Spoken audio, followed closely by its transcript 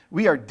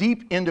We are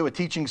deep into a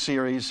teaching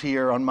series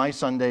here on my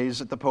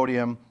Sundays at the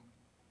podium.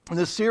 And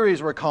this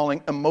series we're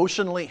calling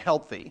Emotionally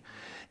Healthy.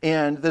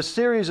 And this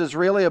series is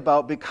really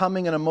about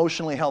becoming an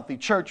emotionally healthy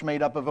church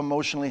made up of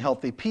emotionally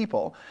healthy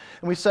people.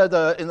 And we've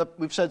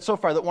said so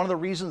far that one of the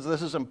reasons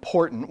this is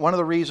important, one of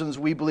the reasons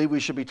we believe we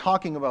should be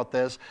talking about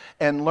this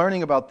and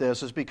learning about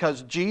this is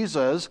because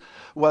Jesus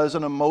was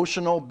an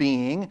emotional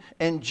being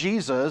and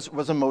Jesus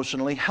was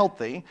emotionally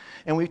healthy.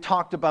 And we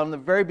talked about in the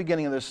very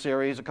beginning of this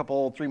series,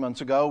 3 months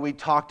ago, we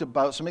talked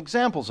about some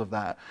examples of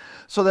that.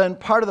 So then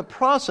part of the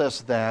process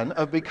then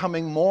of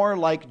becoming more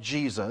like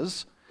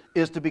Jesus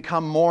is to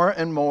become more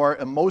and more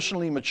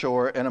emotionally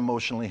mature and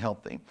emotionally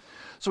healthy.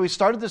 So we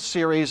started this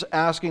series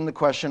asking the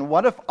question,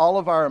 what if all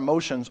of our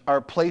emotions are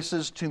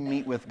places to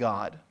meet with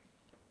God?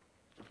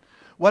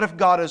 What if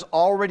God is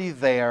already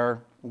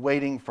there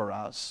waiting for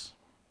us?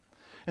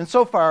 And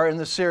so far in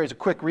this series, a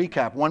quick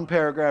recap, one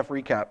paragraph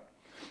recap.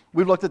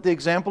 We've looked at the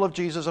example of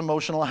Jesus'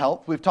 emotional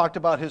health. We've talked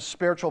about his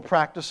spiritual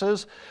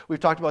practices. We've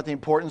talked about the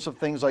importance of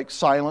things like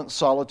silent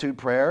solitude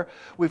prayer.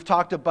 We've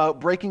talked about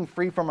breaking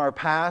free from our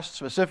past.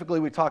 Specifically,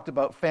 we talked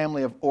about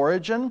family of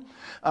origin.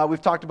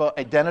 We've talked about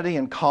identity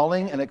and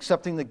calling and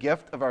accepting the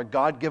gift of our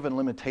God-given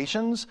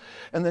limitations.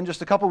 And then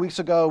just a couple weeks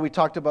ago, we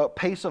talked about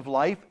pace of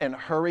life and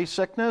hurry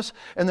sickness.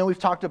 And then we've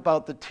talked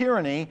about the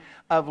tyranny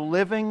of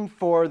living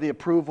for the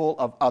approval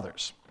of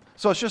others.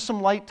 So it's just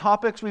some light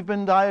topics we've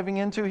been diving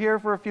into here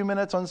for a few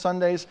minutes on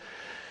Sundays.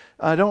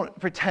 I don't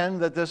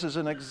pretend that this is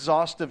an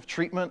exhaustive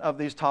treatment of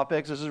these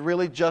topics. This is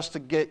really just to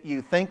get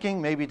you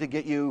thinking, maybe to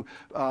get you,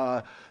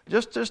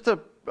 just to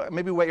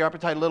maybe whet your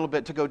appetite a little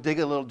bit to go dig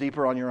a little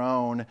deeper on your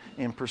own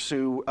and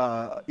pursue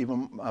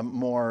even a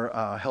more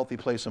healthy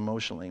place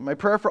emotionally. My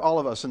prayer for all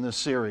of us in this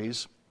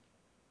series,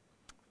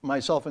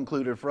 myself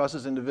included, for us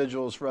as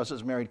individuals, for us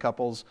as married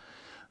couples,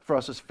 for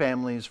us as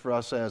families, for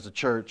us as a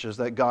church, is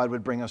that God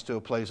would bring us to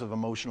a place of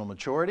emotional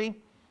maturity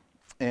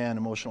and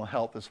emotional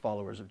health as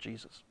followers of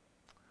Jesus.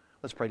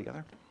 Let's pray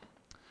together.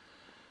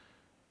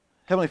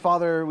 Heavenly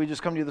Father, we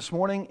just come to you this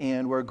morning,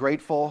 and we're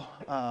grateful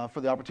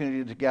for the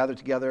opportunity to gather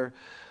together,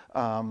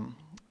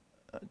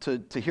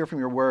 to hear from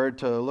your word,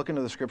 to look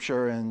into the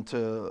scripture, and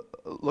to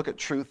look at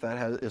truth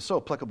that is so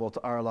applicable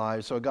to our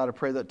lives. So God, I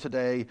pray that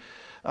today,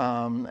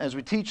 as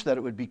we teach, that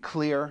it would be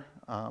clear.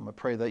 I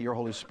pray that your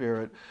Holy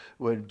Spirit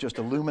would just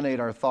illuminate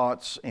our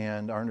thoughts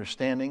and our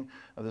understanding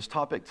of this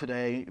topic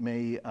today.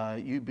 May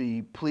you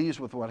be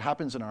pleased with what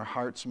happens in our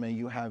hearts. May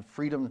you have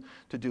freedom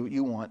to do what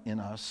you want in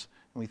us.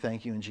 And we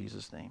thank you in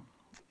Jesus' name.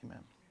 Amen.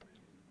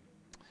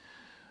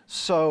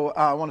 So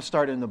I want to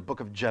start in the book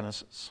of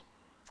Genesis.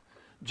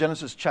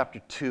 Genesis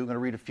chapter 2. I'm going to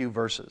read a few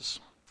verses.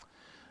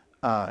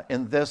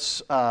 In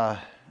this, there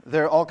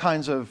are all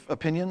kinds of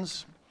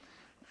opinions,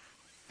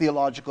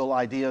 theological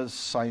ideas,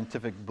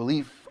 scientific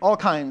belief, all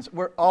kinds.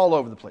 We're all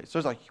over the place.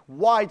 There's a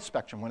wide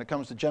spectrum when it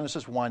comes to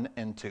Genesis 1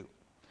 and 2.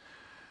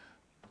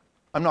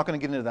 I'm not going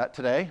to get into that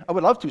today. I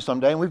would love to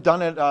someday, and we've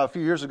done it a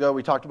few years ago.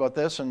 We talked about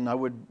this, and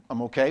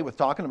I'm okay with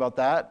talking about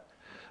that.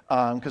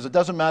 Because it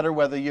doesn't matter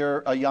whether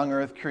you're a young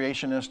earth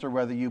creationist or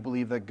whether you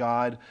believe that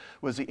God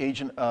was the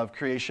agent of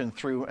creation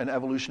through an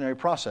evolutionary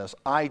process.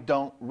 I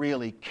don't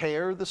really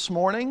care this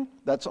morning.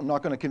 I'm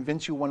not going to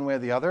convince you one way or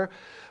the other.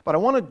 But I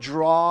want to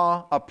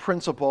draw a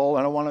principle,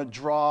 and I want to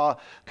draw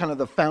kind of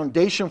the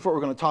foundation for what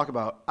we're going to talk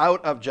about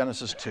out of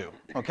Genesis 2.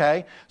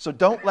 Okay? So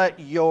don't let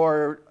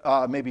your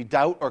maybe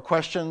doubt or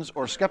questions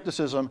or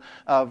skepticism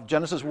of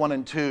Genesis 1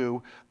 and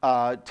 2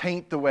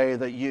 taint the way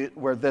that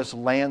where this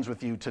lands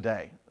with you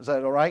today. Is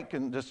that all right?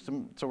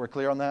 So we're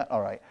clear on that?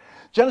 All right.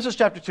 Genesis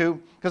chapter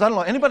 2, because I don't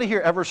know, anybody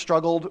here ever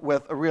struggled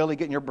with really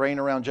getting your brain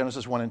around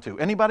Genesis 1 and 2?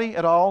 Anybody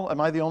at all?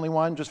 Am I the only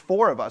one? Just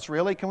 4 of us,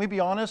 really? Can we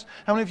be honest?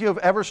 How many of you have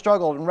ever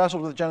struggled and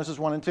wrestled with Genesis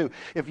 1 and 2?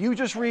 If you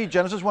just read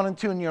Genesis 1 and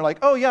 2 and you're like,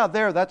 oh yeah,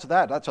 that's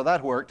how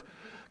that worked.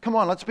 Come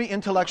on, let's be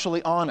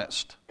intellectually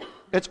honest.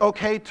 It's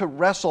okay to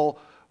wrestle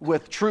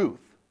with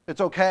truth.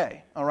 It's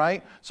okay, all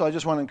right? So I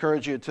just want to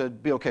encourage you to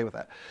be okay with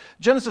that.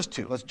 Genesis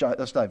 2, let's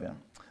dive in.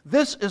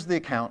 This is the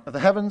account of the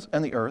heavens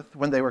and the earth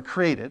when they were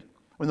created,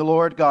 when the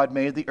Lord God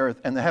made the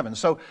earth and the heavens.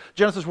 So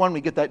Genesis 1,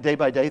 we get that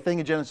day-by-day thing.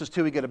 In Genesis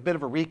 2, we get a bit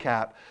of a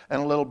recap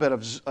and a little bit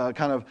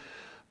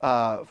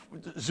of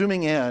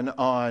zooming in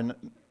on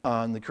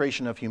the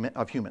creation of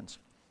humans.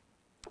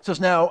 It says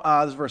now,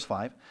 this is verse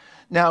 5,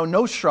 now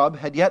no shrub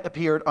had yet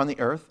appeared on the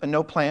earth, and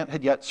no plant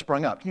had yet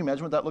sprung up. Can you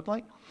imagine what that looked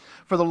like?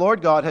 For the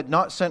Lord God had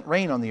not sent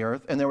rain on the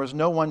earth, and there was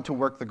no one to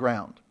work the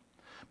ground.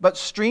 But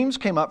streams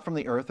came up from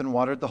the earth and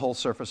watered the whole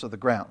surface of the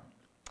ground.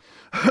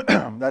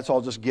 That's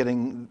all just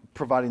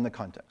providing the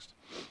context.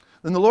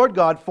 Then the Lord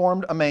God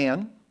formed a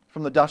man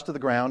from the dust of the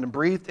ground and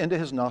breathed into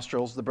his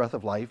nostrils the breath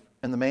of life,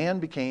 and the man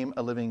became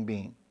a living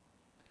being.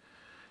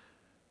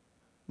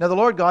 Now the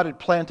Lord God had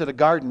planted a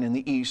garden in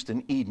the east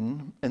in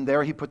Eden, and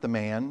there he put the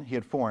man he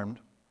had formed.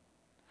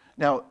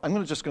 Now, I'm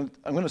going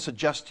to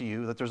suggest to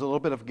you that there's a little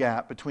bit of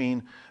gap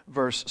between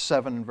verse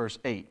 7 and verse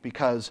 8,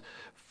 because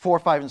 4,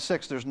 5, and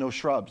 6, there's no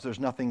shrubs, there's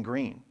nothing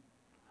green.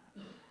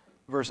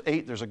 Verse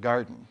 8, there's a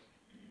garden.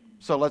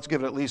 So let's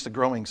give it at least a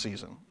growing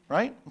season,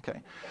 right?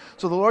 Okay.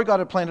 So the Lord God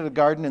had planted a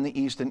garden in the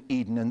east in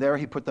Eden, and there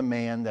he put the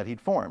man that he'd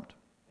formed.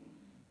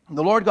 And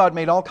the Lord God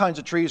made all kinds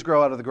of trees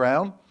grow out of the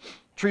ground,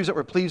 trees that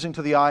were pleasing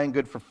to the eye and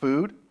good for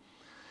food. In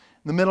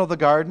the middle of the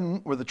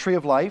garden were the tree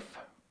of life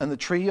and the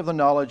tree of the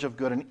knowledge of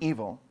good and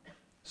evil.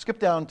 Skip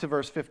down to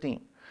verse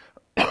 15.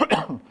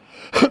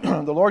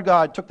 The Lord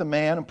God took the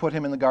man and put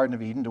him in the Garden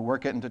of Eden to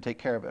work it and to take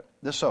care of it.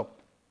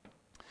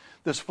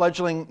 This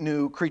fledgling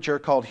new creature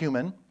called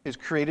human is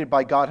created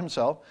by God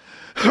himself,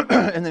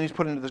 and then he's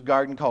put into this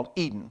garden called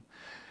Eden.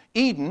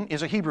 Eden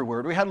is a Hebrew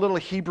word. We had a little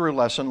Hebrew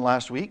lesson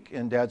last week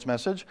in Dad's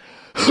message.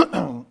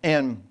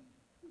 And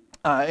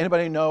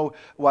anybody know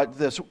what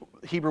this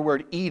Hebrew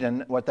word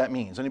Eden, what that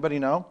means? Anybody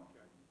know?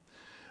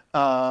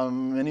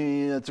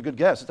 It's a good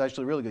guess. It's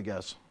actually a really good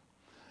guess.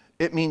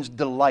 It means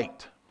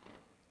delight.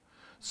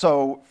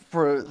 So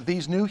for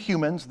these new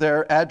humans,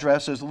 their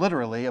address is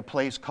literally a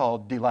place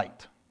called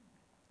Delight.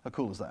 How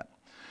cool is that?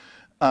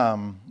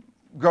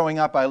 Growing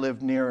up, I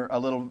lived near a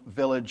little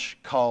village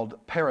called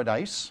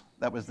Paradise.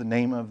 That was the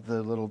name of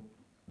the little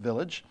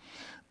village.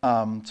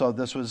 So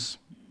this was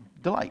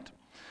Delight.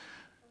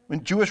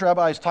 When Jewish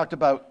rabbis talked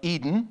about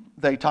Eden,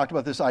 they talked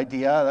about this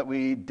idea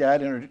that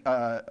Dad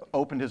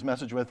opened his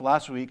message with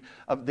last week,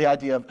 of the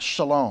idea of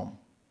shalom.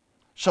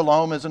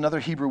 Shalom is another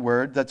Hebrew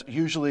word that's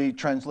usually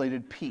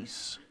translated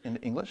peace in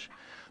English.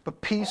 But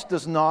peace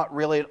does not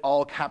really at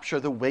all capture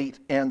the weight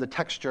and the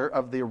texture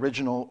of the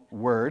original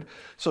word.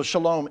 So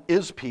shalom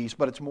is peace,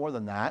 but it's more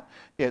than that.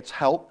 It's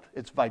health,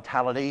 it's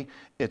vitality,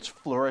 it's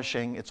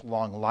flourishing, it's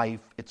long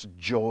life, it's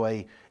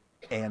joy,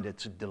 and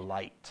it's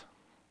delight.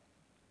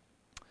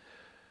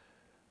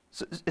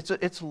 So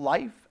it's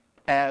life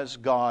as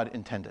God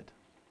intended.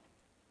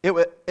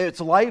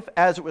 It's life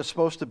as it was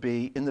supposed to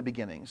be in the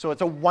beginning. So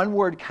it's a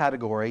one-word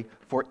category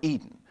for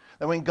Eden.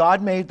 That when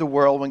God made the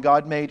world, when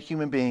God made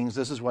human beings,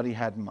 this is what he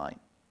had in mind.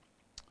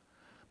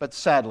 But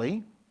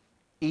sadly,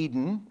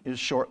 Eden is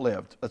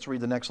short-lived. Let's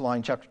read the next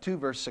line, chapter 2,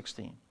 verse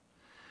 16.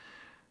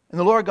 And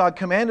the Lord God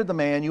commanded the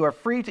man, "You are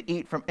free to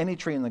eat from any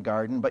tree in the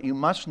garden, but you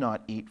must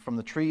not eat from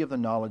the tree of the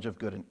knowledge of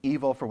good and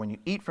evil, for when you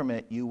eat from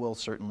it, you will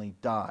certainly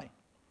die."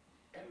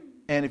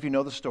 And if you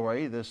know the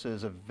story, this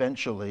is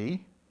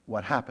eventually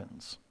what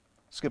happens.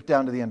 Skip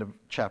down to the end of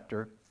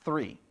chapter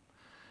 3.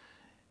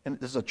 And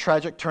this is a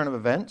tragic turn of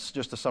events,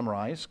 just to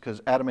summarize,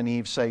 because Adam and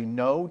Eve say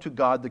no to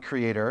God the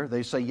Creator.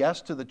 They say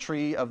yes to the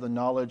tree of the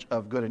knowledge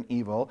of good and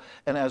evil,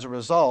 and as a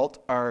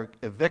result are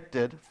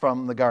evicted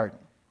from the garden.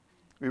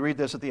 We read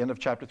this at the end of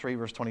chapter 3,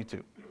 verse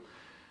 22.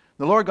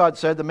 The Lord God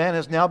said, "The man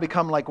has now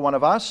become like one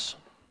of us,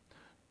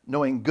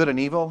 knowing good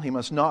and evil. He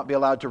must not be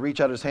allowed to reach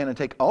out his hand and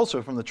take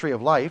also from the tree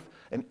of life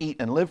and eat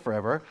and live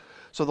forever."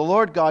 So the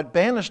Lord God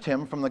banished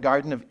him from the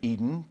Garden of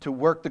Eden to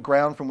work the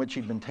ground from which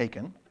he'd been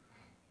taken.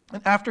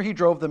 And after he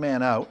drove the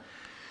man out,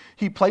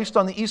 he placed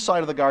on the east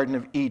side of the Garden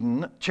of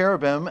Eden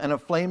cherubim and a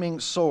flaming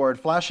sword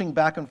flashing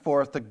back and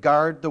forth to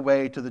guard the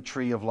way to the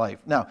tree of life.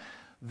 Now,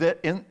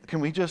 can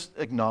we just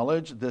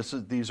acknowledge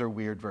these are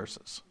weird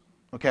verses?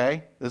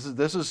 Okay?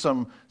 This is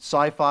some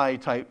sci-fi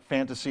type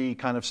fantasy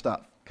kind of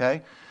stuff.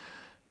 Okay?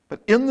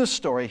 But in this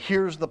story,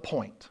 here's the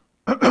point.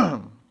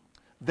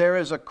 There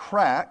is a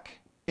crack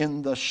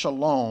in the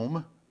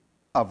shalom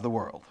of the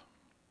world.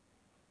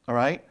 All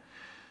right?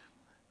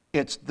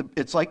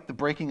 It's like the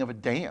breaking of a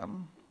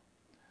dam,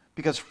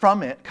 because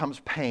from it comes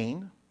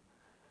pain,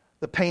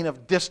 the pain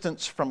of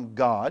distance from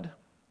God.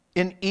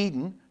 In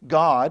Eden,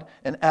 God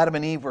and Adam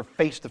and Eve were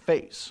face to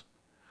face.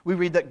 We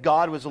read that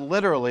God was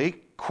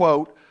literally,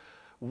 quote,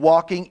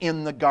 walking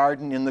in the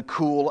garden in the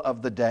cool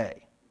of the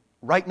day,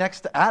 right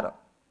next to Adam.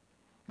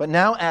 But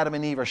now Adam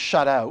and Eve are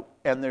shut out,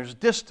 and there's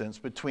distance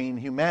between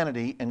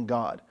humanity and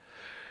God.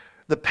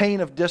 The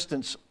pain of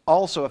distance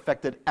also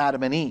affected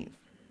Adam and Eve.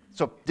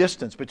 So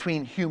distance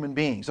between human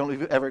beings. I don't know if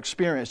you've ever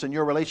experienced in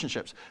your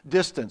relationships,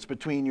 distance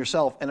between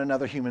yourself and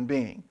another human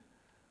being.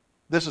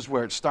 This is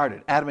where it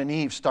started. Adam and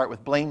Eve start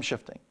with blame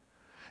shifting.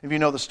 If you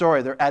know the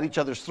story, they're at each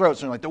other's throats.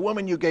 And they're like, the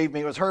woman you gave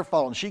me, it was her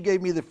fault, and she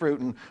gave me the fruit.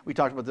 And we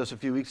talked about this a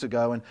few weeks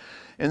ago. And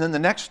then the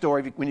next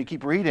story, when you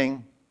keep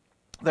reading,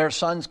 their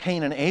sons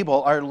Cain and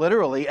Abel are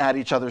literally at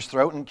each other's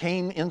throat, and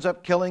Cain ends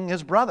up killing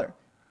his brother.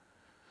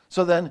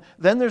 So then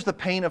there's the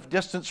pain of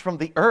distance from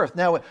the earth.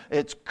 Now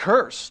it's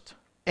cursed.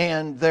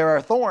 And there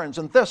are thorns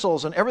and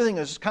thistles, and everything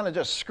is kind of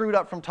just screwed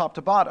up from top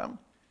to bottom.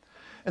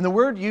 And the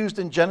word used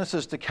in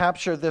Genesis to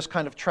capture this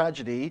kind of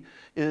tragedy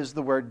is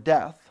the word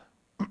death.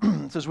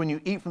 It says, when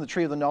you eat from the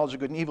tree of the knowledge of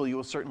good and evil, you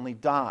will certainly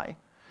die.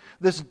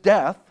 This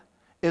death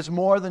is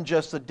more than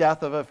just the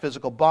death of a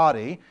physical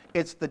body.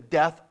 It's the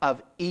death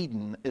of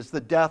Eden. It's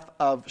the death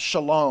of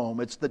shalom.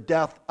 It's the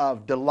death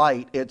of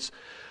delight. It's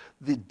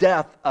the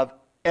death of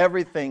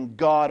everything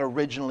God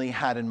originally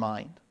had in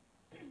mind.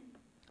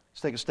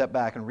 Let's take a step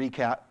back and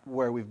recap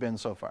where we've been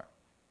so far,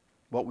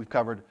 what we've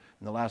covered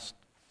in the last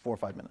 4 or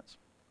 5 minutes.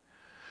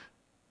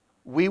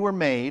 We were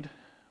made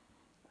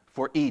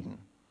for Eden.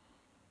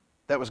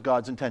 That was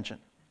God's intention.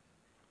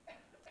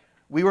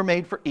 We were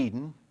made for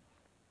Eden,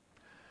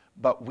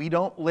 but we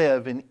don't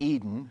live in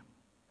Eden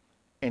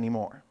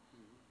anymore.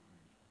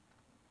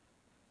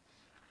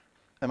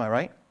 Am I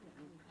right?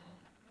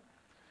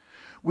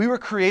 We were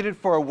created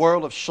for a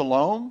world of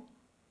shalom,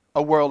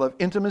 a world of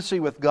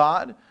intimacy with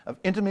God, of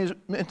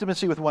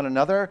intimacy with one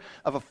another,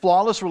 of a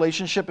flawless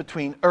relationship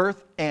between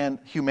earth and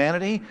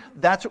humanity.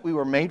 That's what we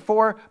were made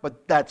for,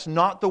 but that's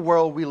not the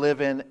world we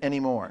live in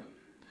anymore.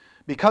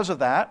 Because of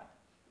that,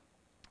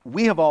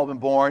 we have all been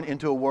born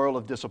into a world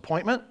of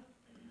disappointment.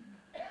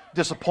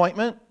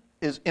 Disappointment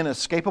is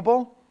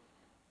inescapable.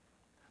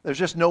 There's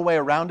just no way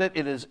around it.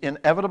 It is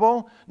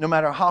inevitable. No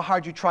matter how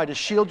hard you try to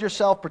shield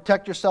yourself,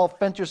 protect yourself,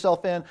 fence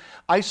yourself in,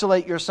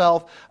 isolate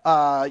yourself,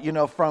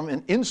 from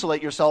and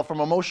insulate yourself from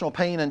emotional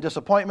pain and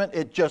disappointment,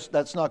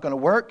 that's not going to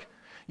work.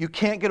 You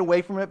can't get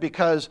away from it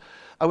because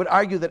I would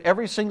argue that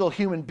every single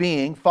human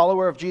being,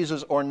 follower of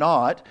Jesus or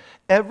not,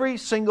 every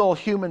single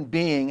human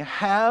being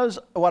has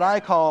what I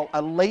call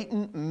a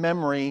latent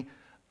memory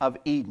of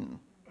Eden.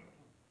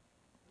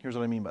 Here's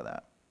what I mean by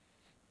that.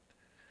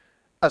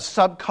 A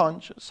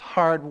subconscious,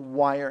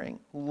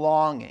 hard-wiring,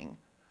 longing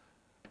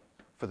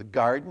for the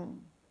garden,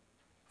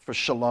 for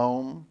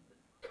shalom,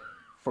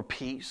 for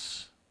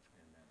peace,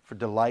 for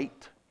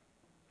delight,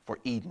 for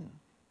Eden.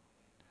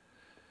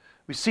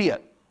 We see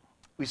it.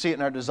 We see it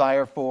in our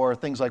desire for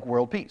things like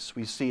world peace.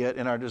 We see it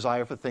in our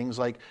desire for things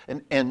like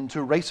an end to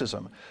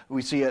racism.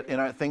 We see it in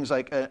our things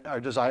like our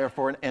desire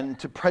for an end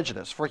to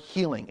prejudice, for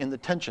healing in the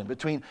tension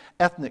between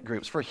ethnic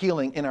groups, for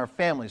healing in our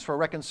families, for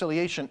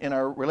reconciliation in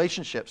our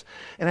relationships.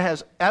 And it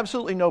has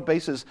absolutely no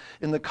basis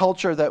in the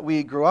culture that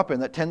we grew up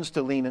in that tends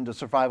to lean into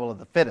survival of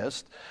the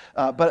fittest.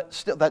 But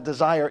still, that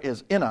desire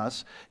is in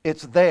us.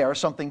 It's there,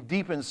 something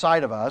deep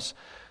inside of us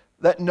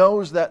that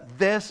knows that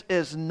this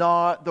is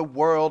not the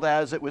world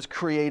as it was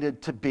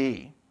created to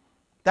be.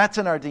 That's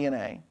in our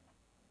DNA.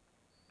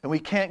 And we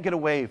can't get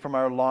away from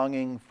our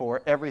longing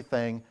for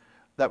everything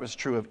that was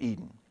true of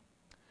Eden.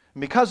 And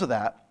because of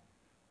that,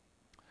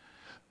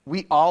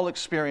 we all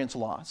experience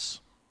loss,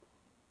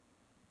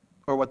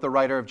 or what the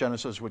writer of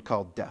Genesis would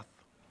call death.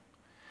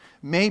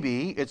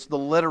 Maybe it's the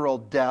literal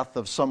death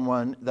of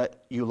someone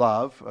that you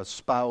love, a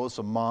spouse,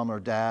 a mom or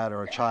dad,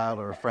 or a child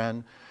or a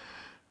friend.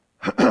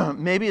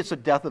 Maybe it's a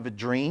death of a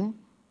dream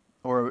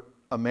or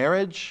a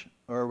marriage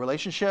or a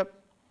relationship,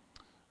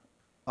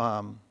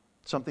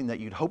 something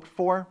that you'd hoped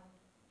for.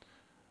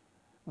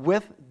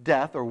 With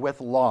death or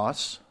with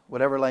loss,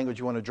 whatever language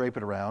you want to drape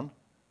it around,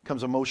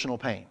 comes emotional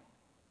pain.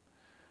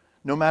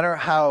 No matter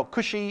how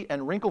cushy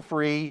and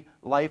wrinkle-free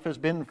life has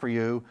been for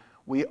you,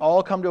 we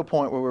all come to a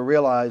point where we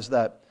realize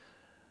that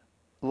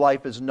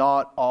life is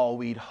not all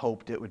we'd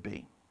hoped it would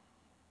be.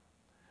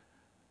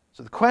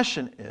 So the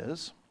question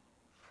is,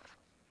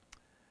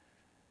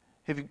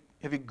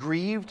 have you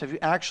grieved? Have you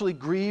actually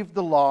grieved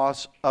the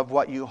loss of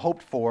what you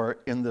hoped for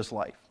in this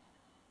life?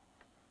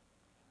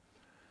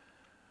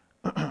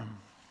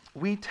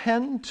 We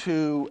tend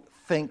to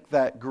think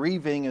that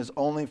grieving is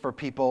only for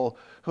people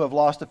who have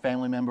lost a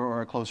family member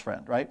or a close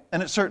friend, right?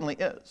 And it certainly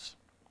is.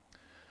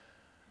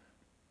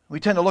 We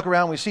tend to look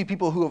around, we see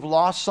people who have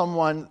lost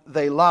someone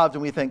they loved,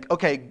 and we think,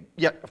 okay,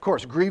 yeah, of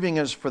course, grieving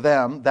is for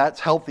them. That's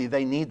healthy.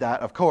 They need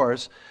that, of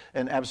course.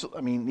 And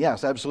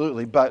yes,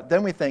 absolutely. But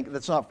then we think,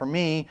 that's not for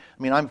me.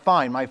 I'm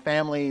fine. My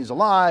family's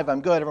alive.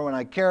 I'm good. Everyone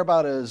I care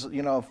about is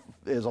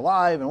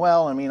alive and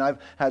well. I've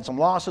had some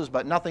losses,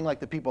 but nothing like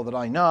the people that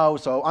I know,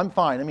 so I'm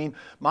fine.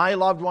 My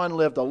loved one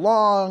lived a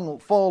long,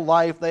 full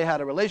life. They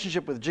had a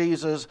relationship with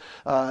Jesus.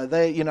 I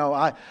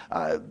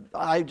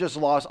just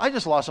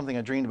lost something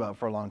I dreamed about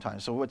for a long time,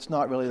 so it's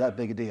not really that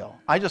big a deal.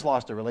 I just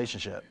lost a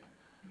relationship.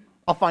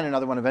 I'll find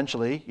another one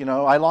eventually.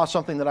 I lost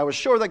something that I was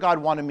sure that God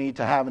wanted me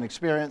to have and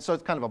experience, so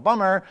it's kind of a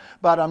bummer,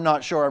 but I'm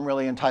not sure I'm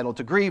really entitled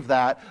to grieve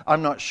that.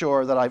 I'm not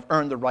sure that I've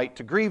earned the right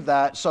to grieve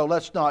that, so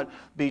let's not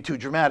be too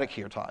dramatic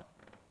here, Todd.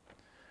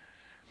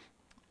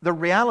 The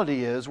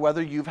reality is,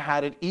 whether you've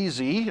had it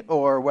easy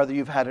or whether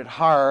you've had it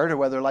hard or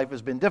whether life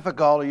has been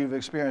difficult or you've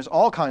experienced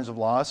all kinds of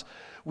loss,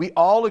 we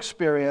all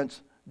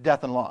experience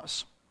death and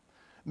loss.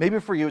 Maybe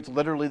for you it's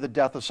literally the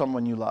death of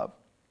someone you love.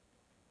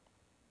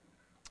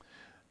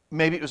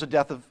 Maybe it was a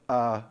death of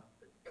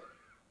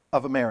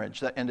a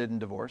marriage that ended in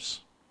divorce.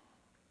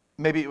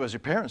 Maybe it was your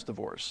parents'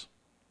 divorce.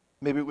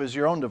 Maybe it was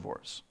your own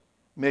divorce.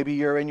 Maybe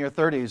you're in your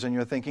 30s and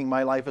you're thinking,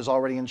 my life is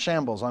already in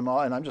shambles, and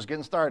I'm just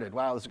getting started.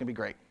 Wow, this is going to be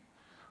great.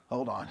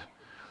 Hold on.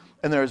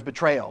 And there's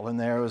betrayal, and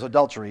there's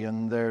adultery,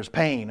 and there's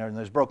pain, and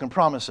there's broken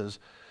promises.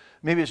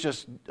 Maybe it's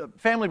just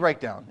family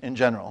breakdown in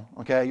general,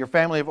 okay? Your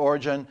family of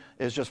origin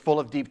is just full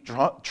of deep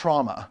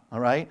trauma, all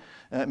right?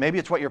 Maybe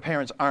it's what your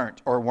parents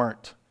aren't or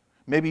weren't.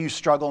 Maybe you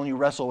struggle and you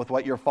wrestle with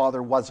what your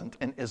father wasn't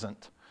and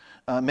isn't.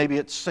 Maybe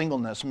it's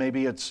singleness.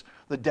 Maybe it's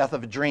the death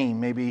of a dream.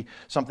 Maybe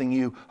something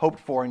you hoped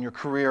for in your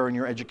career, in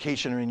your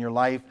education, or in your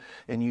life,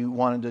 and you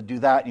wanted to do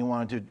that, and you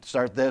wanted to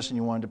start this, and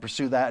you wanted to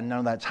pursue that, and none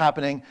of that's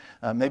happening.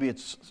 Maybe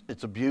it's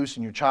abuse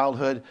in your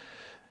childhood.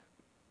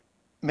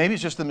 Maybe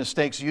it's just the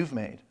mistakes you've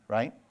made,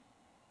 right?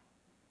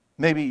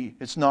 Maybe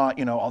it's not,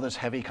 all this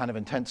heavy kind of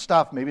intense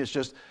stuff. Maybe it's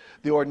just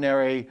the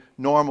ordinary,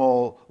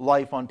 normal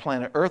life on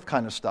planet Earth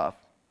kind of stuff.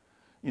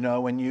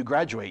 When you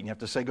graduate and you have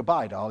to say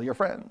goodbye to all your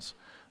friends.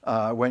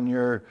 When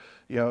you're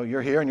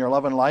here and you're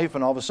loving life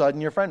and all of a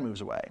sudden your friend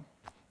moves away.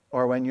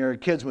 Or when your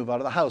kids move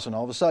out of the house and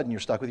all of a sudden you're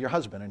stuck with your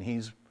husband and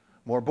he's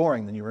more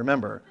boring than you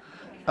remember.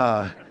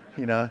 And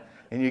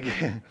you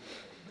get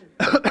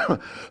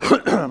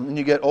and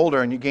you get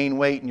older and you gain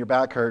weight and your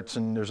back hurts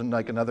and there's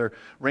like another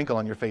wrinkle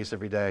on your face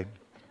every day.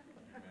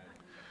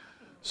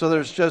 So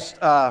there's just,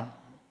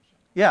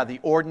 the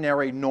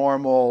ordinary,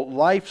 normal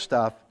life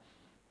stuff,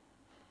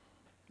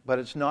 but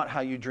it's not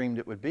how you dreamed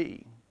it would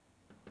be.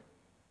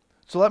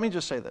 So let me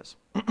just say this.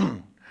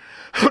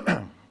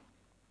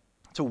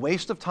 It's a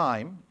waste of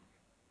time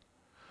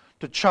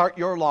to chart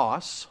your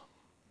loss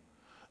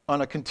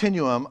on a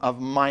continuum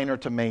of minor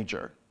to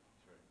major.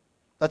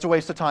 That's a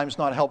waste of time. It's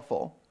not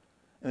helpful,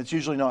 and it's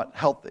usually not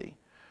healthy.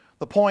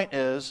 The point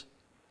is,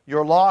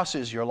 your loss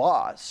is your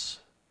loss,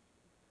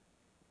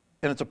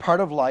 and it's a part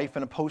of life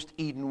in a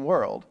post-Eden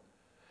world,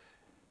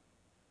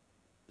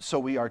 so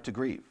we are to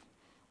grieve.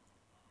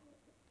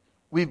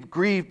 We've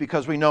grieved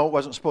because we know it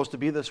wasn't supposed to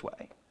be this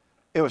way.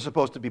 It was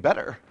supposed to be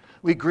better.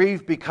 We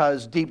grieve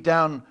because deep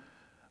down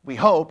we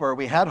hope, or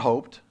we had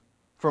hoped,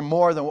 for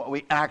more than what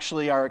we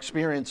actually are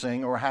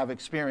experiencing or have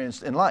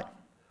experienced in life.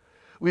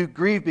 We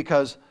grieve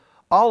because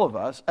all of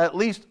us, at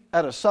least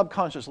at a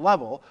subconscious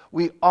level,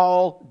 we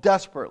all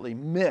desperately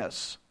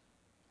miss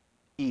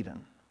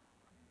Eden.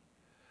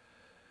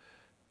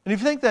 And if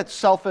you think that's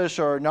selfish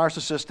or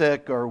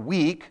narcissistic or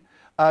weak,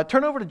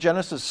 turn over to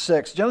Genesis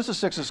 6. Genesis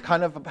 6 is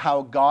kind of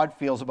how God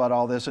feels about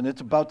all this, and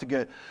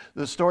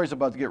the story's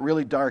about to get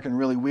really dark and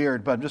really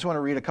weird, but I just want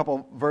to read a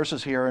couple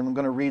verses here, and I'm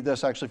going to read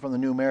this actually from the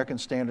New American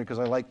Standard because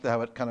I like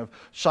how it kind of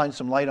shines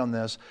some light on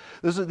this.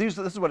 This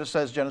is what it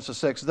says, Genesis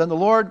 6. Then the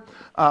Lord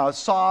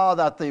saw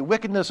that the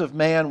wickedness of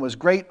man was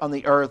great on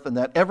the earth, and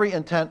that every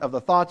intent of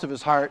the thoughts of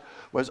his heart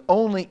was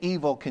only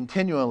evil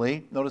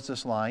continually. Notice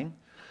this line.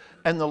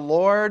 And the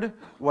Lord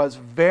was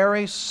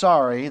very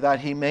sorry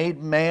that he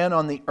made man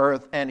on the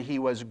earth, and he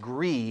was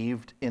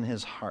grieved in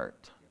his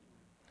heart.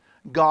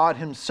 God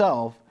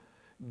himself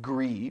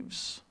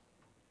grieves.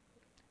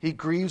 He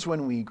grieves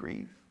when we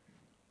grieve.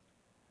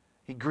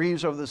 He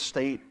grieves over the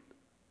state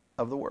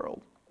of the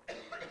world.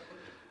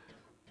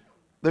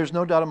 There's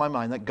no doubt in my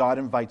mind that God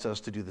invites us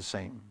to do the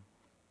same.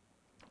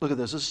 Look at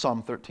this. This is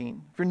Psalm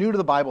 13. If you're new to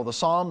the Bible, the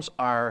Psalms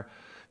are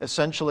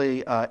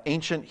essentially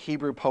ancient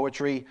Hebrew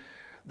poetry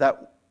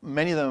that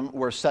many of them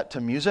were set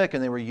to music,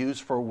 and they were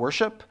used for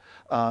worship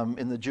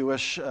in the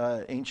Jewish,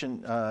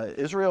 ancient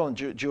Israel and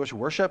Jewish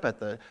worship at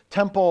the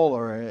temple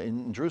or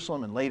in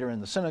Jerusalem and later in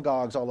the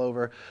synagogues all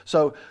over.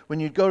 So when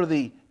you go to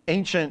the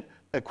ancient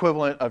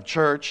equivalent of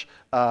church,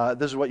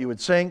 this is what you would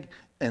sing,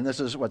 and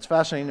this is what's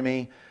fascinating to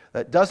me,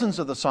 that dozens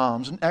of the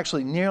Psalms, and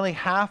actually nearly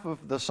half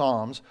of the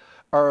Psalms,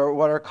 are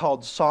what are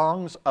called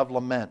songs of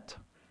lament.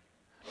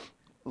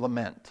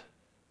 Lament.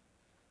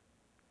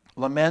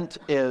 Lament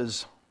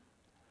is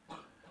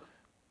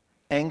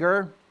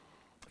anger,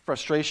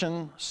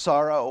 frustration,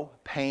 sorrow,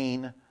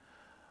 pain,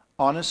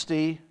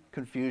 honesty,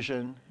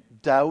 confusion,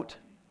 doubt,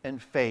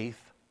 and faith,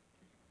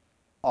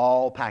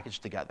 all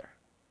packaged together.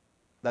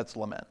 That's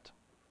lament.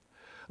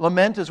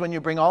 Lament is when you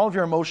bring all of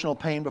your emotional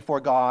pain before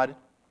God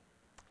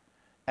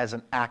as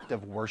an act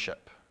of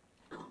worship.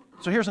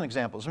 So here's an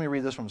example. Let me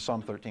read this from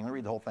Psalm 13. Let me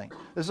read the whole thing.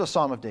 This is a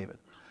Psalm of David.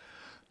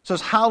 It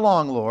says, "How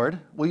long, Lord,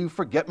 will you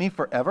forget me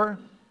forever?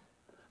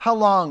 How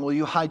long will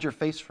you hide your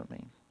face from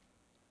me?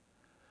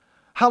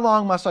 How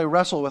long must I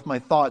wrestle with my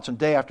thoughts and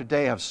day after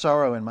day have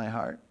sorrow in my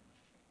heart?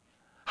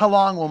 How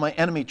long will my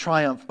enemy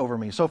triumph over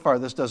me?" So far,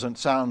 this doesn't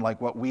sound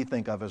like what we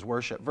think of as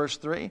worship. Verse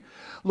 3,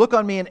 "Look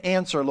on me and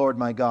answer, Lord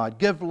my God.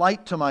 Give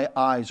light to my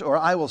eyes, or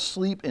I will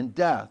sleep in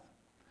death."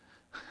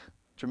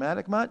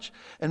 Dramatic much?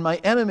 "And my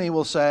enemy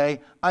will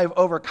say, I have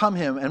overcome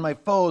him, and my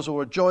foes will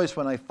rejoice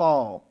when I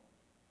fall."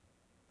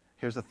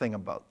 Here's the thing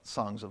about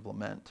songs of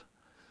lament.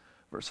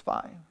 Verse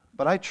 5,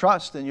 "But I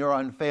trust in your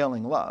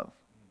unfailing love.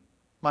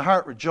 My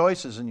heart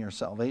rejoices in your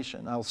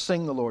salvation. I'll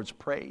sing the Lord's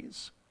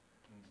praise,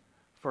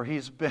 for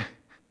it's been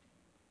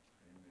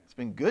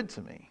good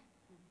to me."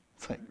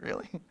 It's like,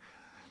 really?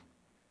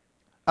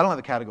 I don't have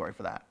a category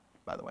for that,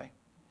 by the way.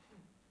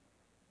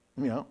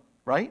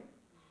 Right?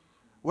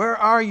 Where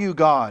are you,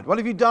 God? What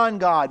have you done,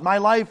 God? My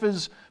life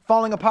is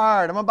falling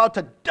apart. I'm about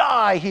to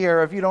die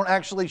here if you don't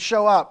actually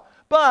show up.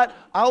 But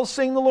I'll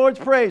sing the Lord's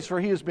praise,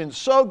 for he has been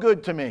so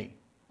good to me.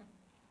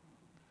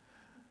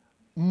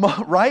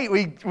 Right?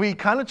 We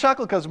kind of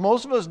chuckle because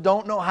most of us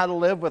don't know how to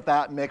live with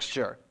that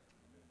mixture.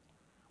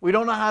 We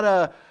don't know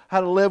how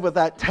to live with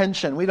that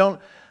tension. We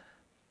don't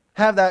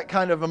have that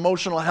kind of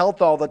emotional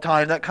health all the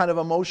time, that kind of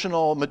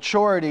emotional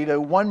maturity to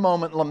one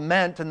moment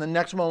lament and the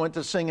next moment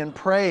to sing and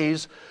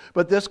praise.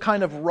 But this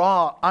kind of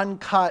raw,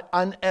 uncut,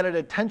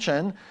 unedited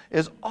tension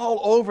is all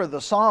over the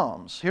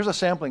Psalms. Here's a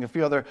sampling, a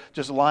few other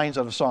just lines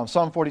out of Psalms.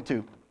 Psalm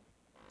 42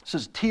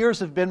 says, "Tears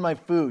have been my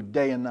food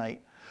day and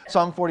night."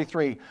 Psalm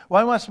 43,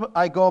 "Why must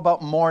I go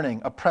about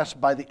mourning,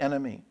 oppressed by the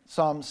enemy?"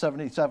 Psalm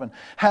 77,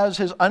 "Has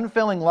his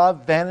unfailing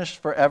love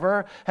vanished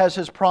forever? Has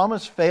his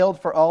promise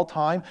failed for all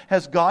time?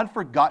 Has God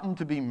forgotten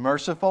to be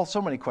merciful?"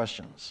 So many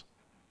questions.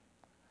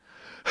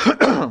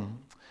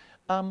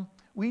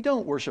 We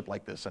don't worship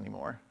like this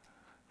anymore,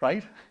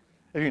 right?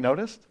 Have you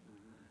noticed?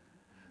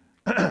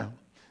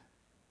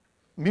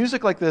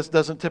 Music like this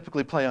doesn't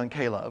typically play on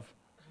K-Love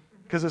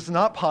because it's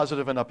not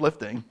positive and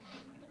uplifting.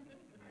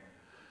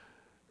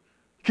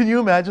 Can you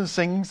imagine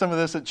singing some of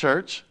this at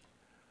church?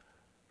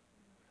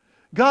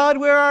 God,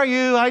 where are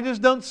you? I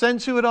just don't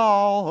sense you at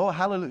all. Oh,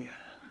 hallelujah.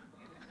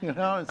 You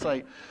know, it's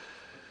like,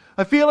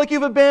 I feel like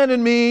you've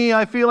abandoned me.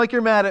 I feel like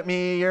you're mad at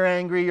me. You're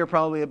angry. You're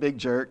probably a big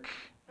jerk.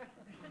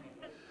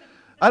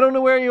 I don't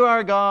know where you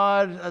are,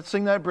 God. Let's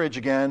sing that bridge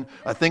again.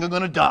 I think I'm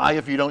going to die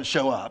if you don't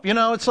show up. You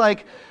know, it's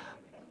like,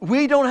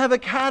 we don't have a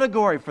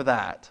category for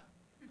that.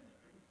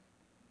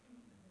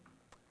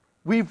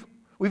 We've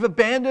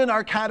abandoned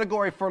our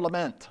category for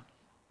lament.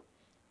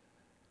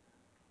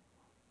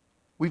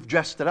 We've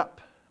dressed it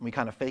up, and we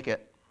kind of fake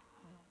it.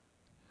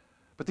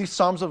 But these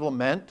Psalms of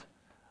Lament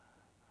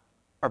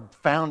are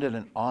founded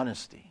in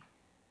honesty.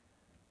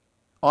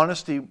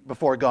 Honesty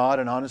before God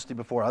and honesty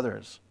before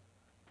others.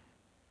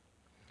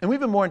 And we've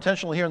been more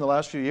intentional here in the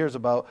last few years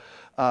about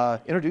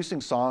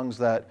introducing songs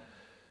that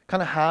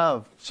kind of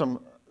have some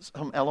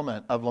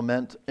element of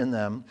lament in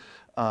them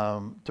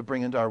to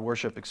bring into our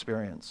worship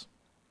experience.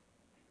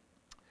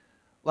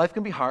 Life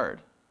can be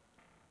hard.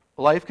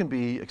 Life can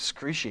be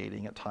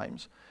excruciating at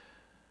times.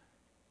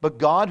 But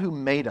God who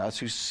made us,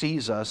 who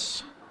sees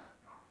us,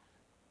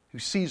 who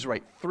sees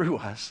right through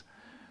us,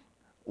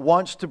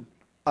 wants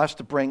us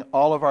to bring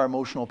all of our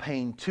emotional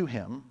pain to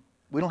Him.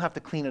 We don't have to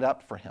clean it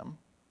up for Him.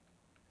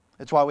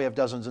 It's why we have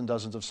dozens and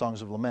dozens of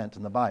songs of lament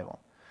in the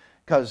Bible.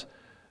 And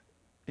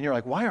you're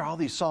like, why are all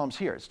these psalms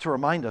here? It's to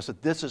remind us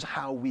that this is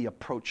how we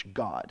approach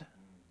God,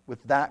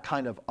 with that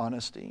kind of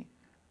honesty.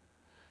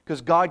 Because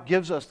God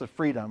gives us the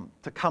freedom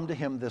to come to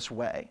Him this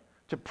way,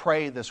 to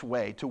pray this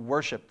way, to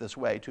worship this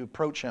way, to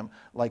approach Him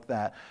like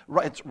that.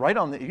 It's right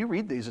on the. You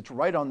read these, it's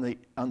right on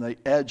the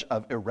edge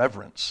of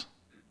irreverence.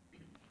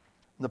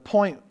 The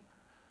point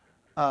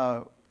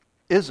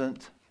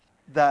isn't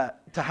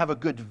that to have a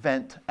good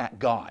vent at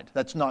God.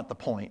 That's not the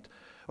point.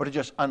 Or to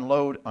just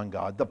unload on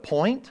God. The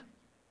point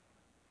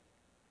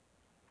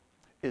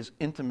is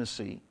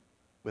intimacy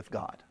with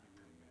God.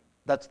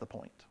 That's the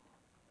point.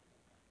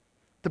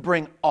 To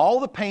bring all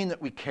the pain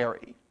that we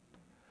carry,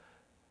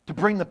 to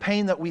bring the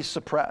pain that we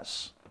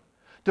suppress,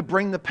 to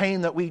bring the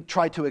pain that we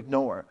try to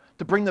ignore,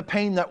 to bring the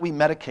pain that we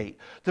medicate,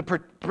 to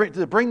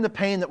bring the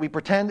pain that we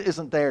pretend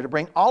isn't there, to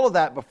bring all of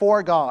that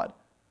before God.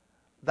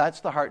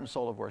 That's the heart and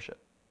soul of worship.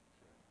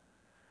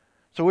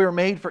 So we were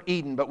made for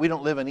Eden, but we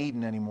don't live in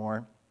Eden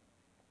anymore.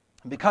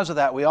 And because of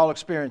that, we all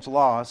experience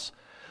loss.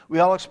 We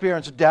all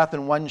experience death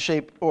in one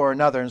shape or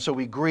another, and so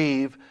we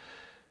grieve.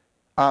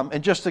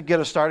 And just to get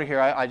us started here,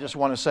 I just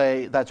want to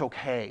say that's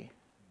okay.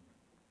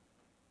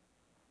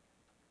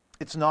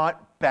 It's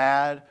not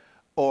bad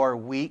or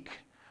weak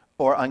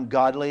or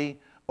ungodly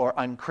or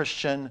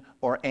unchristian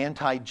or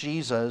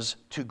anti-Jesus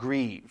to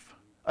grieve.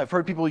 I've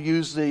heard people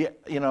use the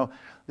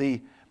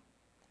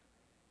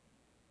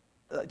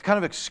kind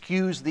of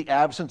excuse the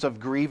absence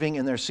of grieving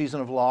in their season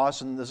of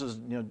loss, and this is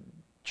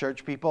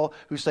church people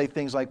who say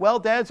things like, well,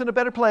 Dad's in a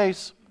better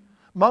place.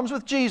 Mom's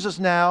with Jesus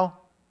now.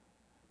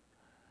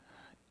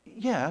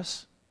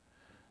 Yes,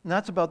 and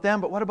that's about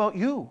them, but what about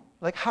you?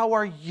 How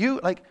are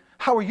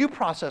you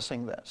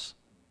processing this?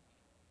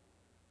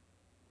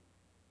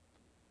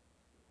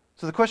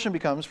 So the question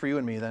becomes for you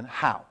and me then,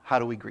 how? How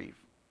do we grieve?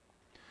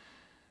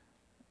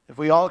 If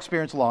we all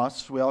experience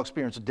loss, we all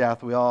experience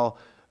death, we all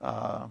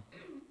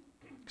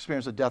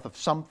experience the death of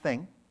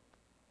something,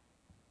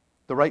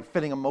 the right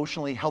fitting,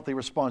 emotionally healthy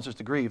response is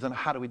to grieve, then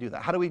how do we do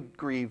that? How do we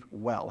grieve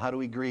well? How do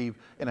we grieve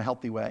in a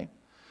healthy way?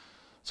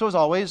 So as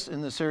always,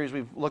 in this series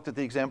we've looked at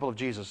the example of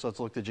Jesus, so let's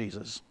look to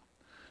Jesus.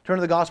 Turn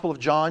to the Gospel of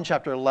John,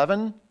 chapter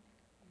 11.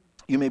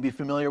 You may be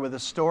familiar with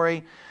this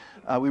story.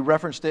 We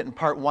referenced it in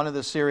part 1 of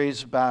this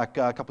series back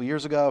a couple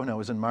years ago. No, it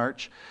was in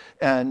March.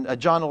 And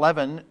John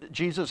 11,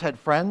 Jesus had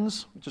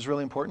friends, which is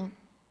really important.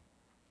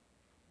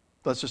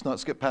 Let's just not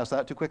skip past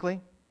that too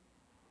quickly.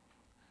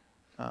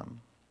 I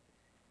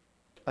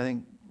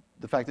think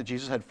the fact that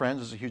Jesus had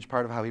friends is a huge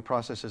part of how He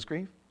processed His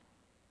grief.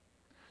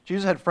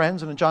 Jesus had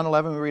friends, and in John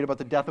 11 we read about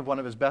the death of one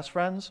of His best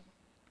friends.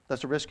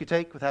 That's a risk you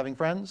take with having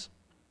friends,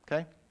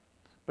 okay?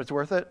 But it's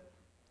worth it.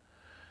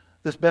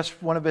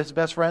 One of His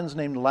best friends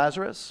named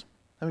Lazarus.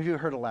 How many of you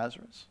have heard of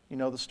Lazarus? You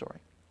know the story.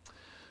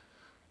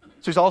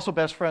 So he's also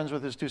best friends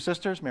with his two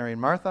sisters, Mary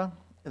and Martha.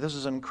 This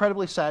is an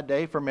incredibly sad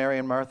day for Mary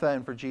and Martha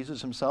and for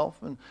Jesus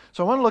Himself. And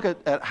so I want to look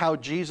at how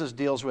Jesus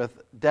deals with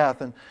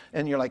death.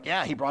 And you're like,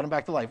 yeah, He brought him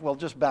back to life. Well,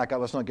 just back up.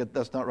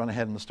 Let's not run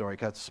ahead in the story,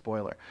 because that's a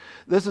spoiler.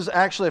 This is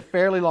actually a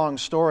fairly long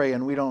story,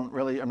 and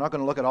I'm not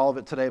going to look at all of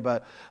it today,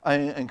 but I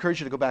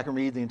encourage you to go back and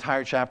read the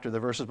entire chapter, the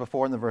verses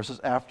before and the verses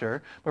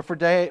after. But for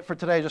today,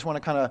 I just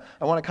want to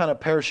kind of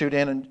parachute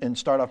in and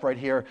start off right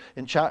here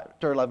in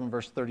chapter 11,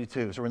 verse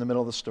 32. So we're in the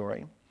middle of the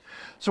story.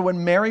 So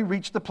when Mary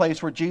reached the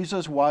place where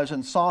Jesus was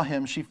and saw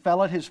Him, she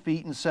fell at His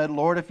feet and said,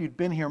 Lord, if You'd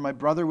been here, my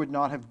brother would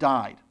not have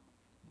died.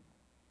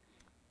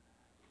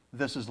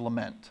 This is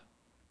lament.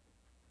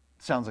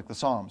 Sounds like the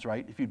Psalms,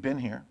 right? If You'd been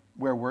here,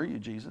 Where were you,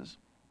 Jesus?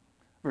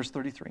 Verse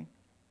 33.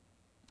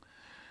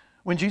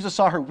 When Jesus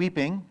saw her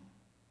weeping,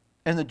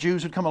 and the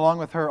Jews who'd come along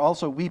with her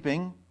also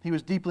weeping, he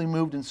was deeply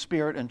moved in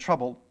spirit and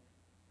troubled.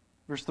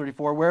 Verse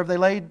 34, where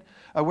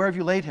have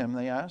you laid him,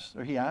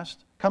 he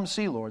asked. Come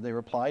see, Lord, they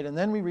replied. And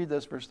then we read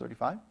this, verse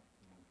 35.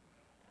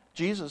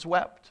 Jesus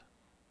wept.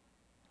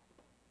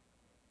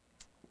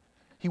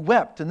 He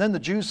wept, and then the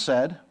Jews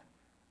said,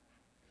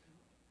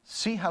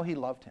 see how he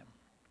loved him.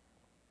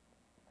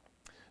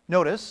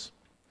 Notice,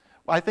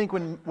 I think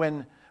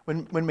when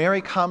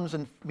Mary comes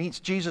and meets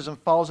Jesus and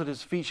falls at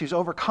his feet, she's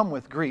overcome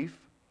with grief.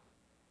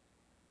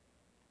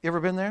 You ever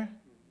been there?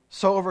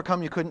 So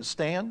overcome you couldn't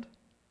stand?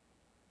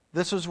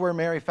 This is where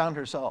Mary found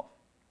herself.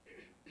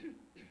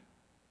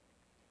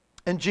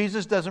 And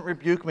Jesus doesn't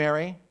rebuke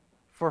Mary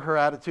for her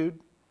attitude.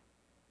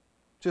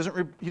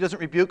 He doesn't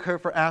rebuke her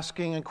for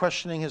asking and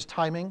questioning his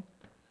timing.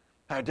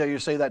 How dare you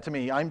say that to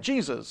me? I'm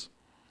Jesus.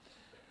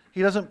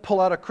 He doesn't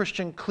pull out a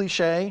Christian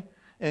cliche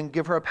and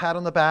give her a pat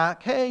on the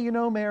back. Hey, you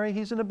know, Mary,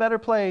 he's in a better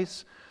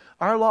place.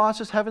 Our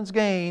loss is heaven's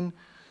gain.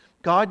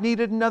 God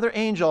needed another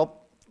angel.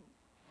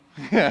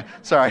 Yeah,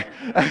 sorry.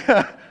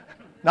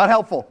 Not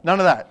helpful. None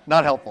of that.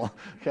 Not helpful.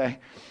 Okay.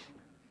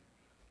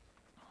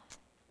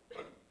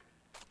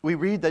 We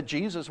read that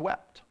Jesus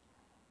wept.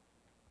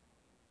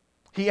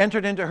 He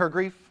entered into her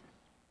grief,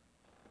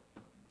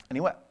 and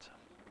he wept.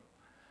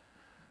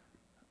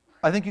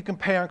 I think you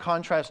compare and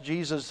contrast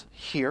Jesus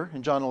here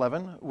in John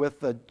 11 with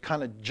the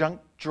kind of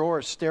junk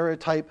drawer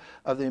stereotype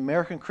of the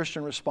American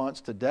Christian response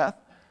to death.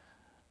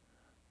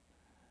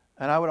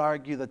 And I would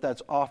argue that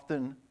that's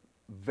often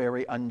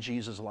very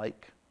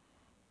un-Jesus-like.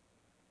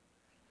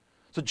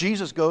 So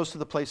Jesus goes to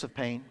the place of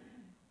pain.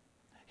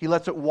 He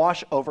lets it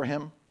wash over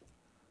him,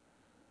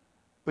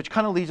 which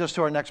kind of leads us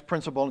to our next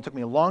principle. And it took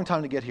me a long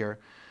time to get here.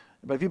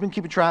 But if you've been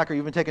keeping track or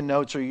you've been taking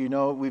notes or you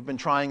know we've been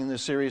trying in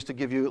this series to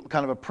give you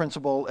kind of a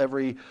principle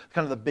kind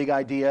of the big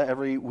idea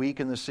every week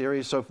in this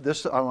series. So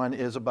this one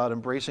is about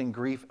embracing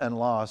grief and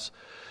loss.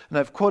 And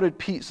I've quoted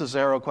Pete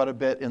Cesaro quite a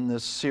bit in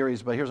this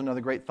series, but here's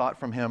another great thought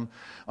from him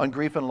on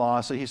grief and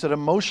loss. He said,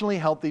 emotionally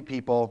healthy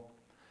people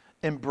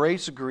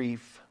embrace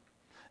grief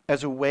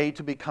as a way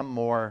to become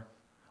more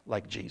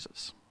like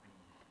Jesus.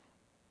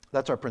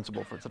 That's our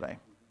principle for today.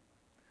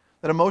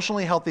 That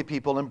emotionally healthy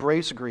people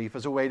embrace grief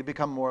as a way to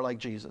become more like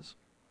Jesus.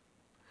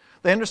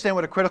 They understand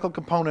what a critical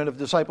component of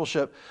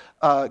discipleship,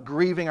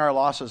 grieving our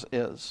losses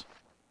is.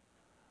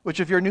 Which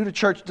if you're new to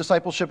church,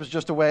 discipleship is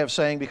just a way of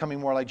saying becoming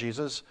more like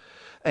Jesus.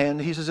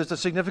 And he says it's a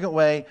significant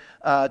way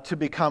to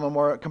become a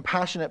more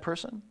compassionate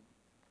person,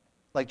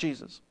 like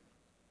Jesus.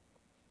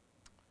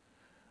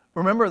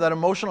 Remember that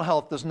emotional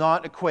health does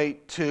not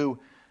equate to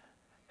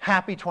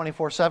happy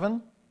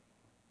 24/7.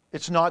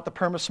 It's not the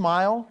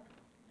perma-smile.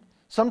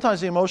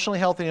 Sometimes the emotionally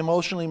healthy,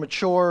 emotionally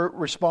mature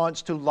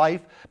response to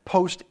life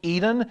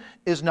post-Eden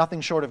is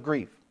nothing short of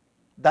grief.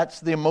 That's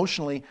the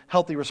emotionally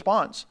healthy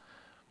response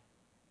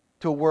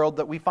to a world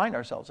that we find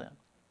ourselves in.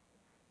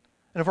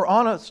 And if we're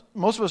honest,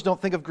 most of us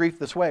don't think of grief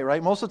this way,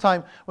 right? Most of the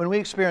time when we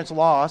experience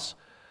loss,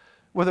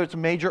 whether it's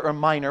major or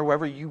minor,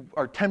 wherever you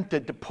are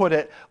tempted to put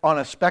it on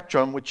a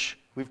spectrum, which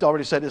we've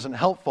already said isn't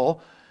helpful,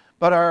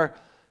 but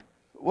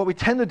what we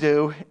tend to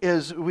do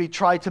is we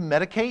try to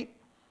medicate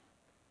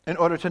in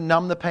order to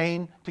numb the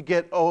pain, to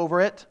get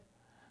over it.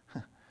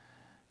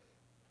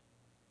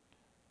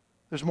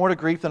 There's more to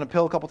grief than a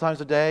pill a couple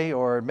times a day,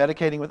 or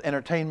medicating with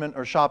entertainment,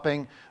 or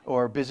shopping,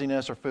 or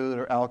busyness, or food,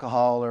 or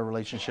alcohol, or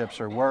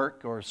relationships, or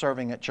work, or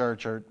serving at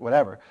church, or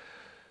whatever.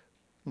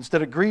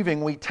 Instead of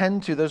grieving, we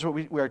tend to, that's what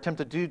we are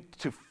tempted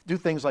to do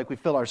things like we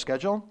fill our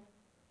schedule,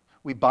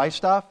 we buy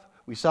stuff,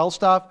 we sell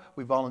stuff,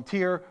 we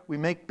volunteer, we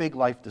make big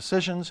life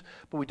decisions,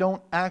 but we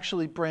don't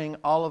actually bring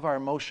all of our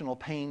emotional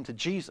pain to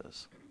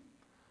Jesus.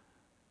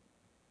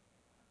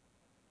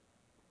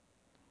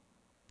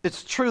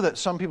 It's true that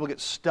some people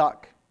get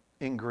stuck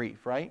in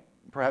grief, right?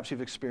 Perhaps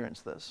you've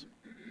experienced this.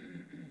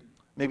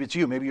 Maybe it's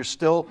you. Maybe you're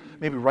still,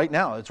 maybe right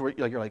now, it's where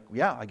you're like,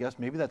 yeah, I guess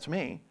maybe that's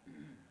me.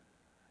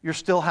 You're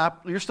still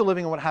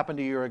living in what happened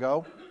a year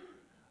ago.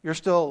 You're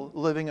still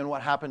living in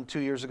what happened 2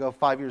 years ago,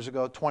 5 years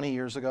ago, 20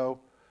 years ago.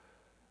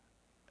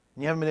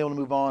 And you haven't been able to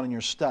move on and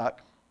you're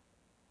stuck.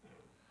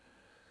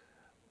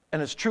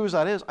 And as true as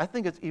that is, I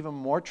think it's even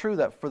more true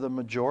that for the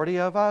majority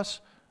of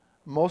us,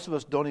 most of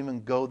us don't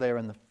even go there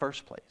in the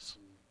first place.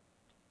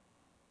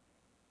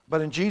 But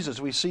in Jesus,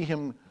 we see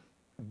him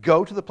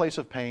go to the place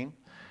of pain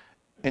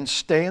and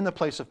stay in the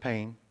place of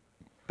pain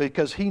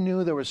because he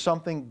knew there was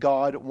something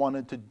God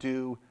wanted to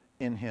do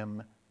in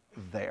him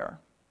there.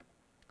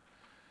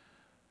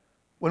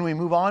 When we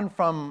move on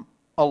from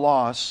a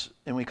loss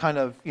and we kind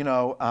of,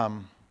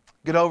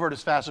 get over it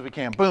as fast as we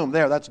can, boom,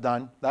 there, that's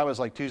done. That was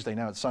like Tuesday,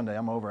 now it's Sunday,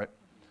 I'm over it.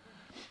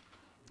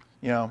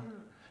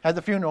 Had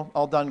the funeral,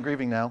 all done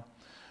grieving now.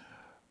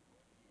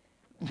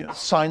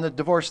 Signed the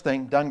divorce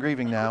thing, done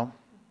grieving now.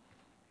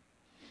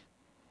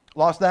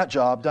 Lost that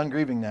job, done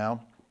grieving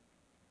now.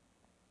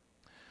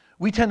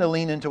 We tend to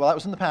lean into, well, that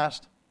was in the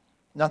past.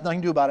 Nothing I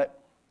can do about it.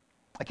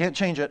 I can't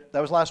change it. That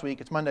was last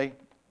week. It's Monday.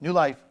 New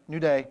life, new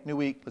day, new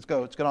week. Let's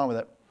go. Let's get on with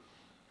it.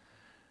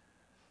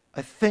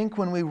 I think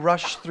when we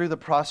rush through the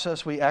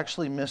process, we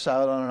actually miss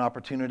out on an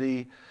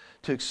opportunity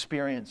to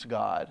experience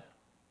God.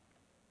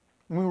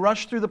 When we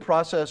rush through the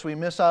process, we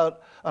miss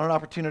out on an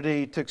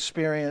opportunity to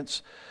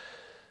experience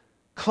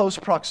close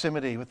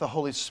proximity with the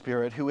Holy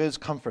Spirit, who is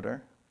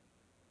Comforter.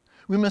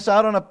 We miss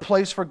out on a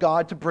place for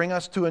God to bring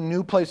us to a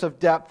new place of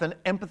depth and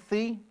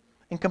empathy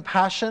and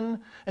compassion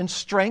and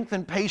strength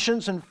and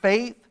patience and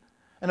faith,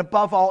 and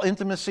above all,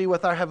 intimacy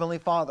with our Heavenly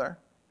Father.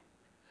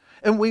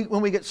 And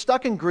when we get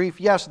stuck in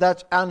grief, yes,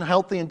 that's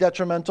unhealthy and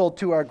detrimental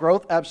to our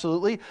growth,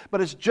 absolutely.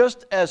 But it's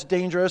just as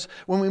dangerous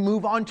when we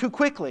move on too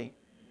quickly.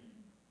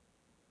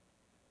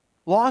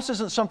 Loss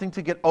isn't something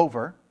to get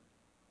over.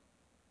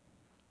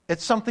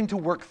 It's something to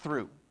work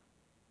through.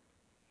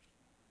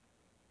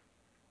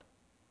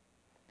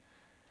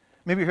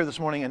 Maybe you're here this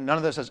morning and none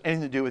of this has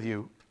anything to do with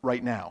you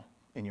right now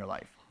in your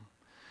life.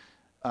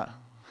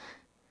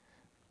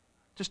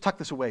 Just tuck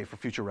this away for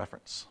future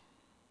reference.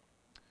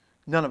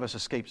 None of us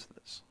escapes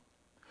this.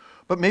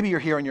 But maybe you're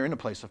here and you're in a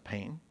place of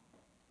pain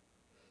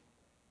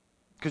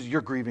because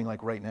you're grieving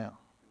like right now.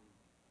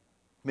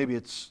 Maybe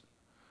it's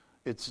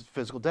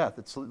physical death.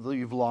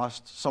 You've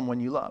lost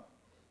someone you love.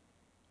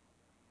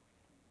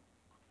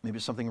 Maybe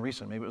it's something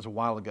recent. Maybe it was a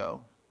while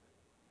ago.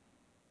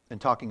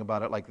 And talking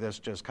about it like this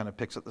just kind of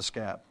picks at the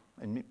scab.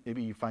 And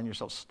maybe you find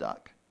yourself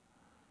stuck.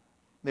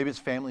 Maybe it's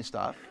family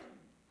stuff.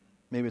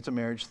 Maybe it's a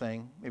marriage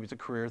thing. Maybe it's a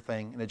career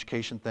thing, an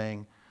education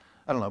thing.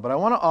 I don't know. But I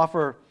want to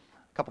offer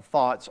a couple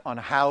thoughts on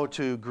how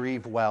to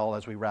grieve well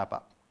as we wrap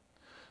up.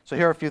 So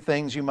here are a few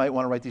things. You might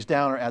want to write these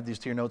down or add these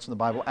to your notes in the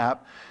Bible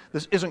app.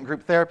 This isn't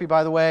group therapy,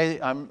 by the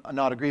way. I'm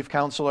not a grief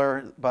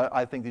counselor, but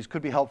I think these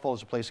could be helpful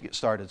as a place to get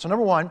started. So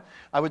number one,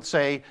 I would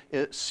say,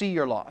 see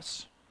your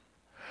loss.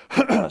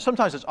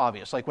 Sometimes it's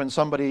obvious, like when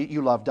somebody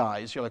you love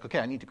dies, you're like, okay,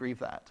 I need to grieve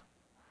that.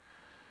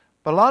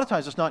 But a lot of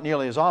times it's not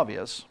nearly as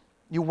obvious.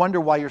 You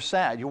wonder why you're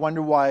sad. You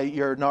wonder why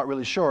you're not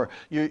really sure.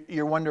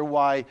 You wonder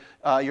why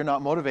you're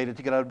not motivated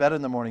to get out of bed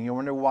in the morning. You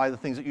wonder why the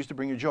things that used to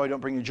bring you joy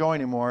don't bring you joy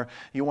anymore.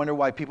 You wonder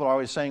why people are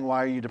always saying,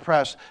 why are you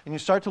depressed? And you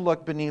start to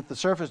look beneath the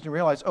surface and you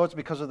realize, oh, it's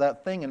because of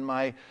that thing in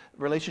my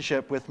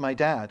relationship with my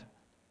dad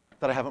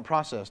that I haven't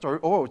processed. Or,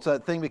 oh, it's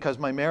that thing because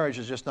my marriage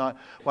is just not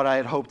what I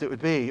had hoped it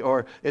would be.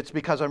 Or it's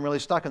because I'm really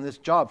stuck in this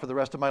job for the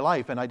rest of my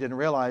life and I didn't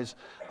realize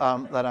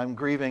that I'm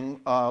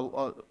grieving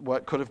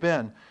what could have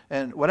been.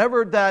 And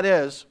whatever that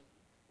is,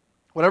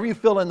 whatever you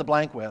fill in the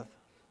blank with,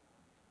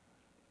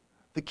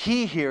 the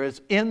key here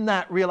is in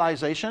that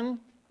realization,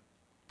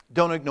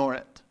 don't ignore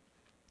it.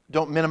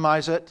 Don't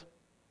minimize it.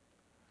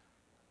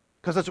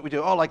 Because that's what we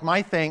do. Oh, like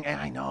my thing, and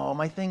I know,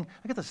 my thing,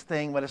 I get this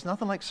thing, but it's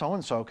nothing like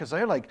so-and-so, because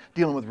they're like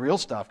dealing with real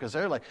stuff, because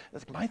they're like,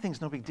 my thing's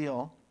no big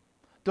deal.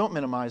 Don't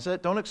minimize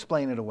it. Don't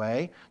explain it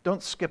away.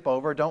 Don't skip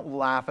over. Don't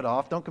laugh it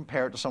off. Don't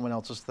compare it to someone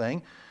else's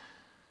thing.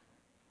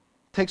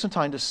 Take some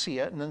time to see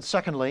it. And then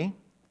secondly,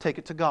 take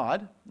it to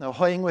God. Now,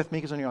 hang with me,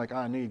 because then you're like, oh,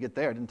 I knew you'd get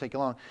there. It didn't take you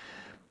long.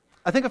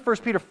 I think of 1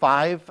 Peter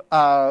 5,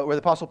 where the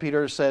Apostle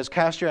Peter says,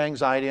 cast your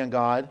anxiety on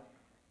God,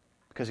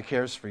 because He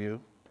cares for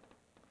you.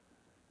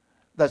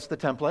 That's the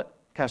template.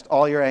 Cast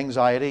all your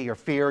anxiety, your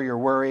fear, your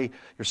worry,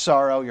 your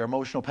sorrow, your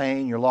emotional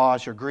pain, your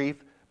loss, your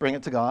grief. Bring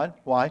it to God.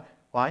 Why?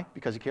 Why?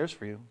 Because He cares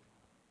for you.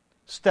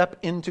 Step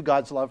into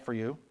God's love for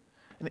you.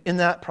 And in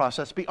that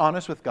process, be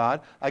honest with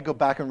God. I go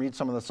back and read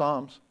some of the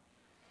Psalms.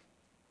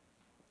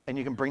 And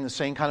you can bring the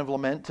same kind of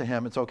lament to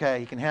Him. It's okay.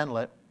 He can handle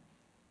it.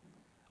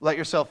 Let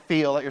yourself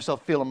feel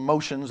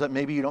emotions that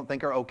maybe you don't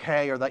think are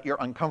okay or that you're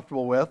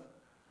uncomfortable with.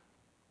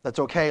 That's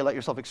okay. Let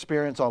yourself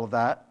experience all of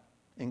that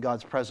in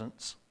God's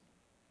presence.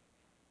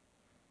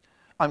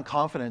 I'm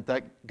confident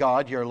that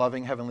God, your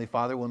loving Heavenly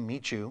Father, will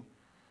meet you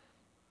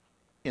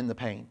in the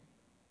pain.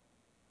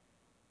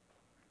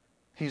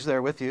 He's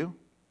there with you.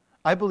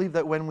 I believe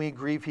that when we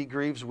grieve, He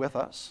grieves with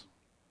us.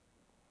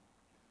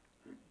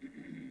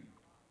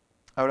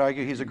 I would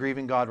argue He's a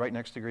grieving God right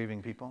next to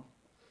grieving people.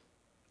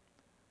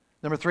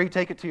 Number 3,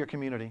 take it to your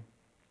community.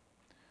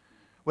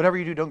 Whatever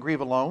you do, don't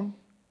grieve alone.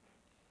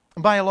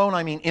 And by alone,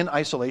 I mean in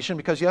isolation,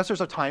 because yes, there's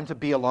a time to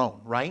be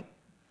alone, right?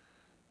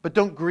 But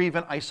don't grieve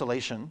in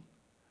isolation.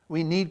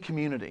 We need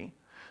community.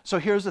 So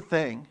here's the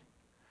thing.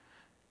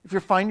 If you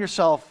find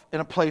yourself in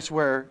a place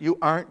where you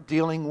aren't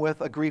dealing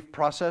with a grief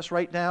process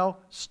right now,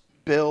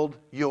 build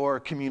your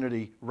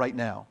community right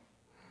now.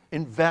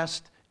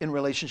 Invest in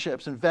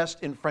relationships,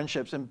 invest in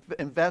friendships,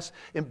 invest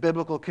in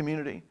biblical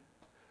community.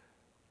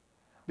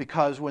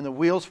 Because when the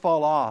wheels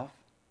fall off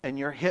and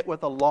you're hit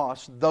with a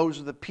loss, those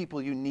are the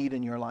people you need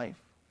in your life.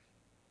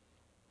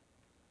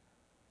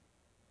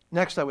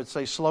 Next, I would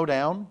say slow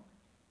down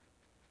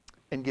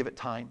and give it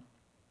time.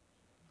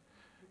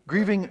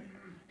 Grieving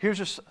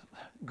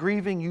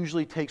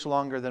usually takes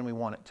longer than we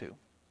want it to.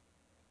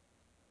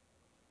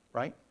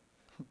 Right?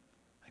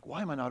 Like,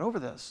 why am I not over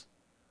this?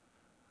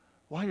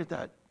 Why did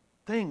that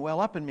thing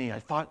well up in me? I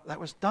thought that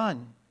was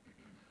done.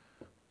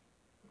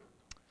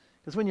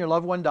 Because when your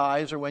loved one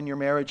dies, or when your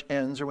marriage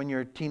ends, or when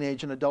your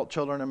teenage and adult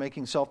children are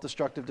making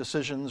self-destructive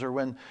decisions, or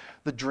when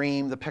the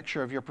dream, the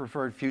picture of your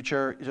preferred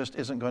future just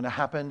isn't going to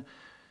happen,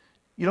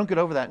 you don't get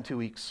over that in 2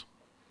 weeks.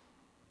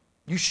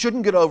 You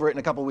shouldn't get over it in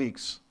a couple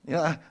weeks.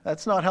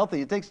 That's not healthy.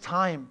 It takes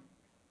time.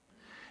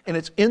 And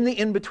it's in the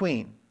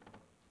in-between,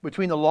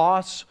 between the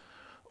loss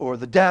or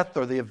the death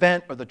or the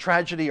event or the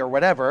tragedy or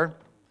whatever.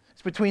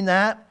 It's between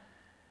that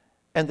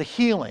and the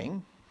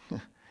healing.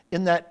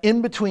 In that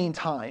in-between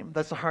time,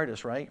 that's the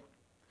hardest, right?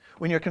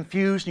 When you're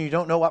confused and you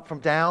don't know up from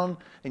down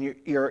and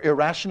you're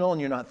irrational and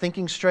you're not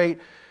thinking straight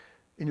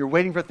and you're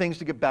waiting for things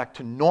to get back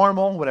to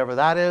normal, whatever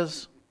that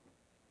is.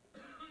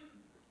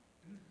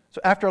 So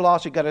after a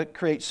loss, you've got to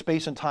create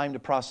space and time to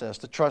process,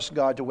 to trust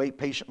God, to wait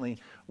patiently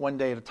one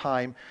day at a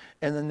time.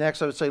 And then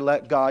next, I would say,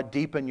 let God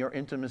deepen your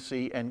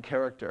intimacy and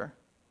character.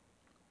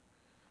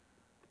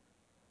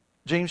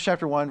 James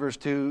chapter 1, verse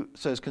 2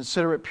 says,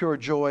 "Consider it pure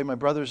joy, my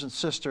brothers and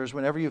sisters,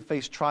 whenever you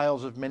face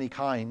trials of many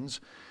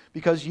kinds,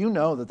 because you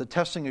know that the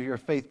testing of your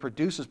faith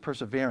produces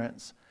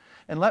perseverance.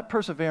 And let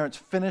perseverance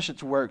finish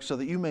its work so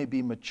that you may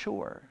be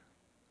mature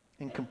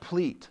and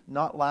complete,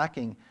 not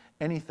lacking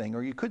anything,"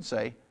 or you could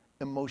say,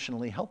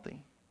 emotionally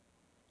healthy.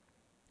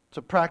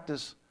 So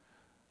practice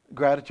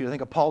gratitude. I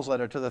think of Paul's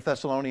letter to the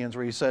Thessalonians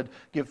where he said,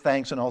 give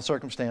thanks in all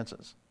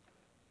circumstances.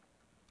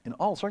 In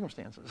all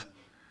circumstances.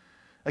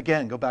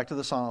 Again, go back to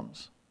the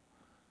Psalms.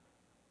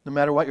 No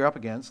matter what you're up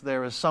against,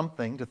 there is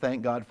something to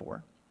thank God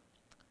for.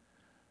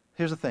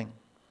 Here's the thing.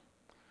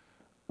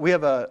 We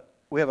have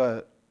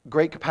a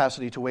great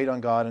capacity to wait on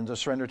God and to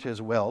surrender to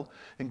His will.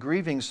 And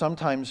grieving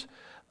sometimes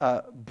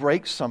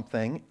breaks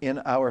something in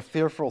our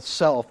fearful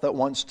self that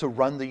wants to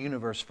run the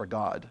universe for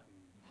God.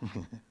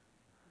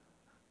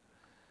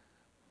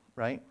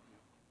 Right?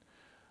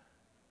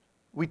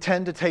 We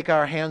tend to take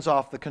our hands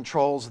off the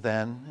controls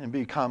then and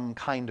become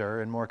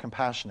kinder and more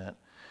compassionate.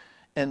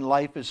 And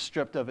life is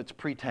stripped of its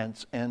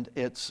pretense and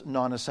its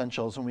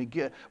non-essentials.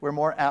 And we're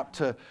more apt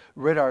to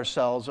rid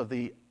ourselves of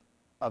the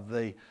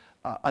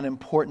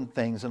unimportant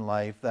things in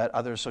life that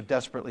others so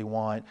desperately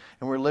want.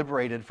 And we're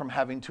liberated from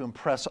having to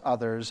impress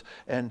others.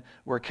 And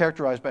we're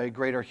characterized by a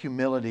greater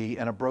humility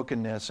and a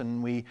brokenness.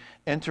 And we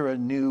enter a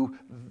new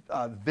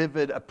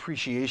vivid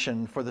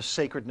appreciation for the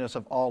sacredness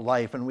of all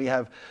life. And we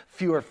have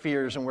fewer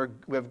fears and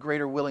we have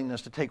greater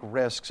willingness to take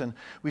risks. And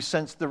we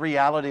sense the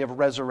reality of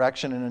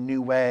resurrection in a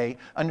new way,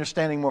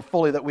 understanding more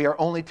fully that we are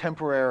only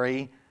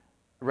temporary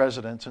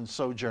residents and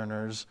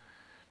sojourners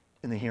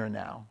in the here and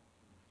now.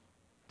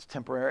 It's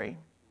temporary.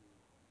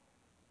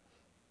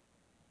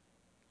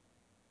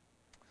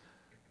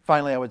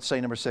 Finally, I would say,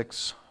 number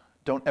 6,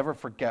 don't ever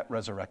forget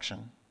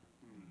resurrection.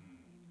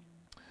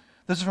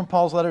 This is from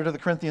Paul's letter to the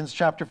Corinthians,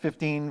 chapter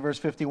 15, verse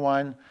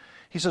 51.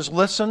 He says,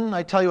 "Listen,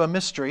 I tell you a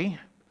mystery.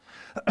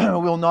 We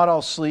will not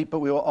all sleep, but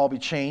we will all be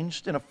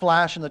changed. In a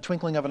flash, in the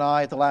twinkling of an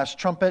eye, at the last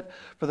trumpet.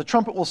 For the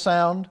trumpet will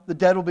sound, the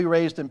dead will be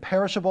raised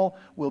imperishable,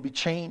 will be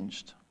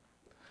changed.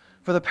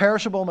 For the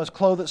perishable must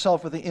clothe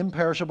itself with the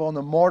imperishable, and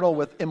the mortal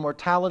with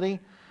immortality.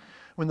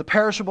 When the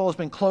perishable has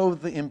been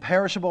clothed with the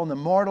imperishable and the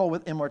mortal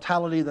with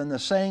immortality, then the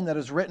saying that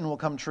is written will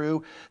come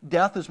true.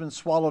 Death has been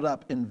swallowed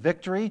up in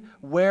victory.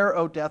 Where,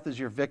 O death, is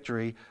your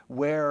victory?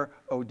 Where,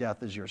 O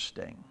death, is your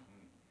sting?"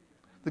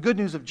 The good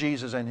news of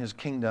Jesus and His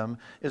kingdom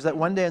is that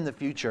one day in the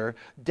future,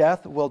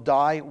 death will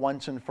die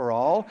once and for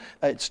all.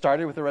 It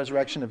started with the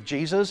resurrection of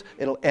Jesus.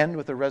 It'll end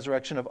with the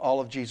resurrection of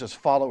all of Jesus'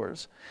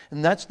 followers.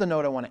 And that's the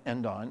note I want to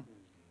end on.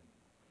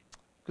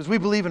 Because we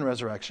believe in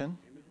resurrection.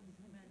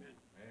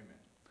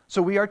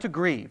 So we are to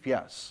grieve,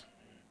 yes.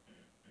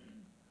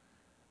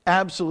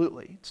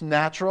 Absolutely. It's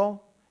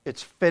natural.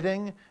 It's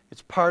fitting.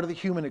 It's part of the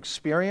human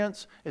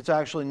experience. It's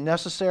actually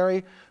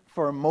necessary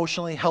for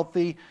emotionally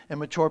healthy and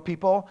mature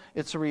people.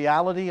 It's a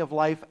reality of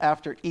life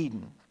after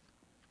Eden.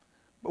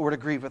 But we're to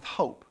grieve with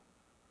hope.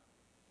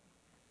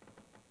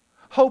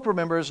 Hope,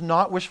 remember, is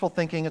not wishful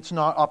thinking. It's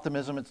not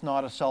optimism. It's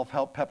not a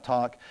self-help pep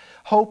talk.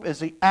 Hope is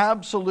the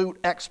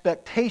absolute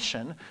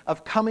expectation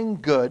of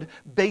coming good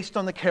based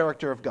on the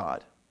character of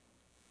God.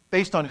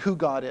 Based on who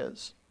God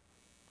is.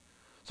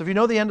 So if you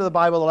know the end of the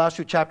Bible, the last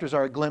few chapters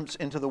are a glimpse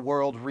into the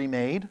world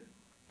remade.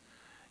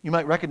 You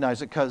might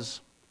recognize it because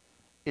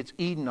it's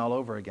Eden all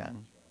over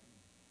again.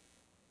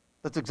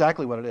 That's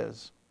exactly what it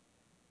is.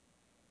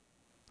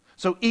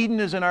 So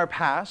Eden is in our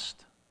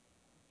past,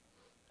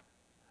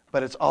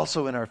 but it's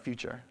also in our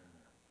future.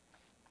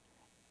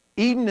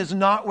 Eden is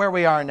not where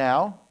we are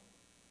now,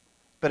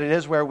 but it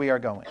is where we are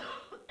going.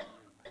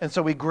 And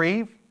so we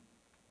grieve,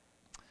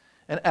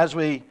 and as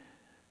we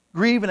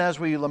grieve and as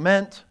we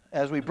lament,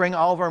 as we bring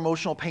all of our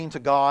emotional pain to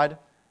God,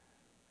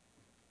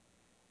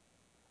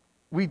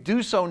 we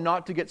do so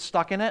not to get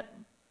stuck in it,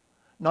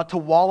 not to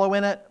wallow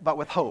in it, but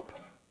with hope.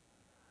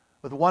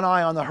 With one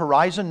eye on the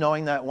horizon,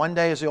 knowing that one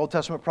day, as the Old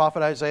Testament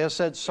prophet Isaiah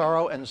said,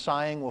 sorrow and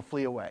sighing will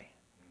flee away.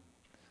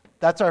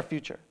 That's our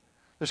future.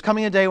 There's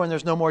coming a day when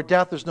there's no more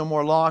death, there's no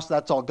more loss,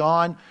 that's all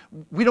gone.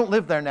 We don't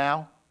live there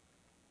now.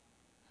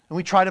 And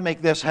we try to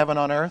make this heaven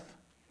on earth.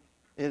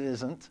 It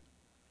isn't.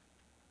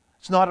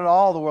 It's not at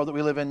all the world that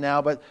we live in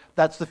now, but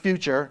that's the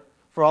future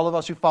for all of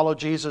us who follow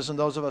Jesus and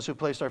those of us who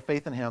placed our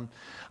faith in Him.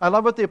 I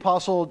love what the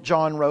Apostle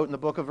John wrote in the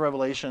book of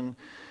Revelation,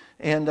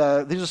 and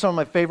these are some of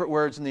my favorite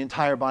words in the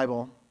entire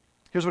Bible.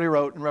 Here's what he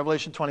wrote in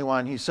Revelation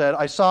 21. He said,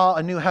 I saw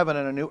a new heaven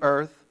and a new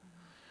earth.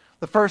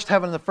 The first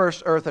heaven and the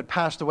first earth had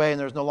passed away, and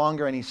there's no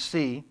longer any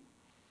sea.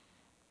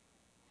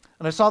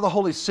 And I saw the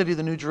holy city,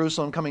 the new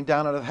Jerusalem, coming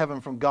down out of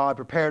heaven from God,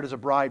 prepared as a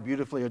bride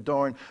beautifully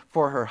adorned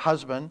for her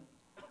husband.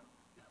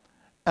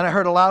 And I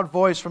heard a loud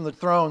voice from the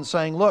throne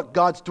saying, look,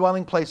 God's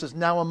dwelling place is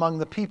now among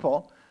the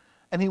people,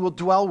 and he will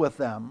dwell with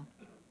them.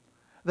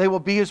 They will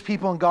be his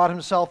people, and God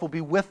himself will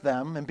be with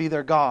them and be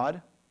their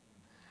God.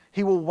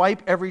 He will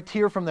wipe every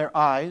tear from their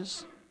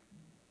eyes.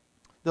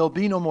 There will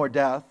be no more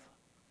death,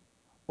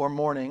 or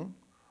mourning,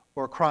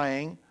 or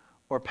crying,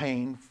 or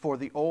pain, for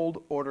the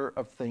old order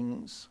of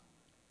things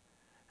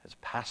has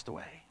passed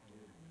away.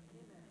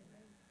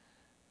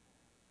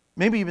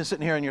 Maybe you've been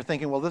sitting here and you're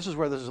thinking, well, this is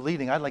where this is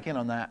leading. I'd like in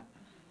on that.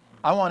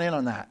 I want in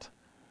on that.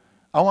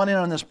 I want in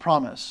on this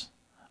promise.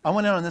 I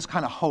want in on this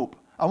kind of hope.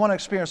 I want to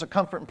experience the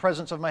comfort and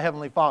presence of my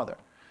Heavenly Father.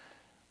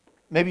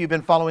 Maybe you've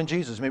been following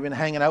Jesus. Maybe you've been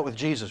hanging out with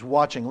Jesus,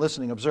 watching,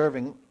 listening,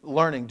 observing,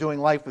 learning, doing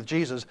life with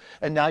Jesus,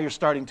 and now you're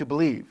starting to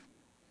believe.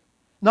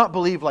 Not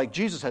believe like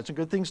Jesus had some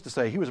good things to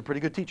say. He was a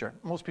pretty good teacher.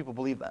 Most people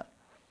believe that.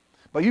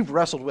 But you've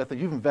wrestled with it,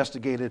 you've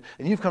investigated,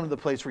 and you've come to the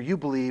place where you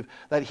believe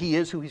that he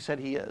is who he said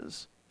he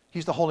is.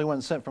 He's the Holy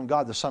One sent from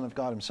God, the Son of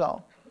God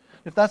himself.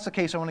 If that's the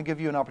case, I want to give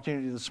you an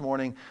opportunity this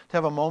morning to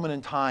have a moment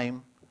in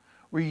time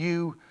where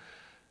you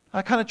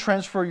kind of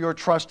transfer your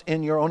trust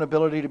in your own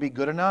ability to be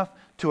good enough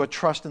to a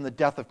trust in the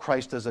death of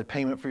Christ as a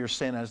payment for your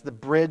sin, as the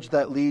bridge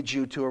that leads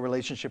you to a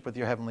relationship with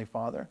your Heavenly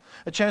Father.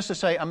 A chance to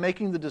say, I'm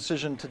making the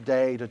decision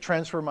today to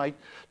transfer my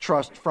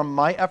trust from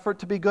my effort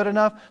to be good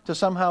enough to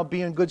somehow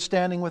be in good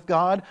standing with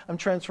God. I'm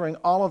transferring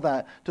all of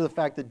that to the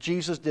fact that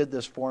Jesus did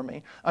this for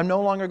me. I'm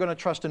no longer going to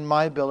trust in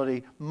my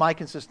ability, my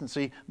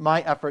consistency,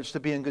 my efforts to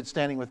be in good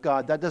standing with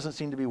God. That doesn't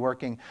seem to be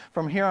working.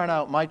 From here on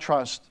out, my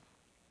trust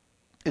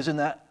is in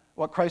that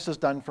what Christ has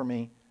done for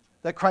me,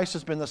 that Christ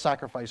has been the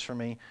sacrifice for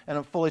me, and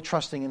I'm fully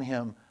trusting in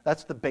him.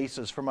 That's the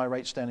basis for my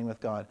right standing with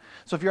God.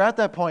 So if you're at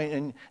that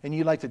point and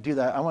you'd like to do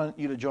that, I want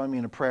you to join me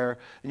in a prayer.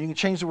 And you can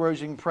change the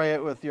words. You can pray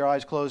it with your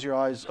eyes closed, your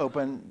eyes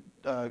open.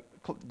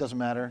 Doesn't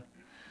matter.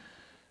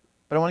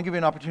 But I want to give you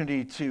an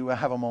opportunity to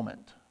have a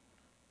moment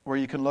where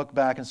you can look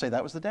back and say,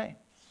 that was the day.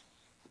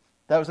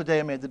 That was the day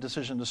I made the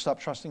decision to stop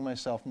trusting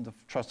myself and to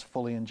trust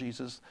fully in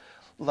Jesus.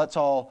 Let's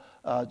all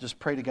just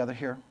pray together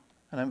here.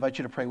 And I invite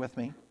you to pray with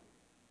me.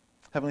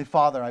 Heavenly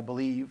Father, I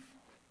believe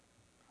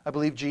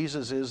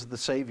Jesus is the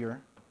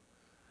Savior.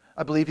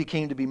 I believe he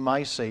came to be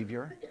my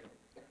Savior.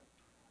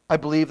 I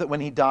believe that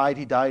when he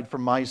died for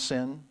my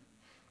sin.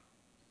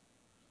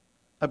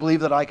 I believe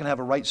that I can have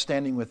a right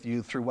standing with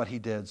you through what he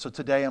did. So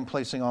today I'm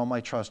placing all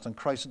my trust on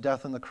Christ's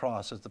death on the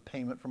cross as the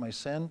payment for my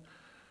sin.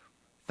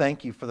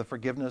 Thank you for the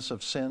forgiveness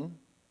of sin.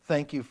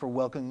 Thank you for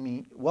welcoming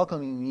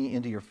me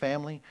into your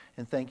family.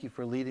 And thank you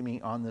for leading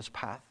me on this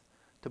path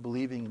to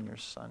believing in your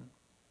Son.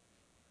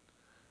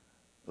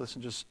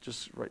 Listen,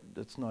 just right,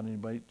 that's not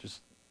anybody.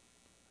 Just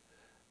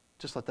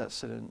let that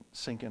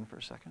sink in for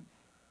a second.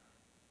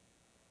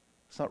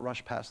 Let's not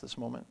rush past this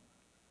moment.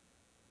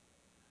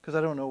 Because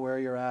I don't know where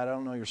you're at. I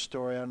don't know your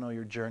story. I don't know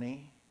your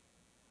journey.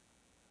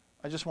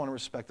 I just want to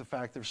respect the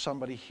fact there's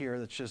somebody here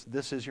that's just,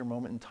 this is your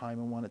moment in time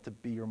and want it to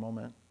be your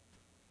moment.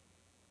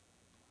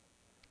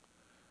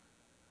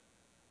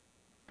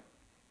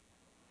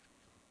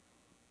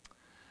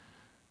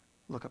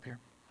 Look up here.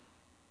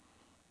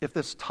 If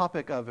this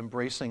topic of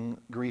embracing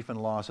grief and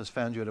loss has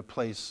found you at a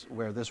place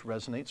where this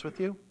resonates with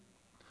you,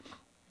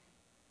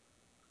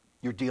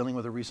 you're dealing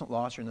with a recent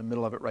loss, you're in the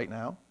middle of it right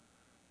now,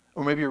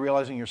 or maybe you're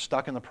realizing you're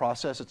stuck in the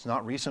process, it's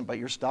not recent, but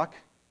you're stuck.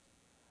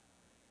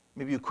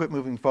 Maybe you quit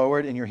moving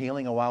forward in your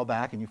healing a while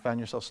back and you found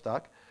yourself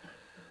stuck.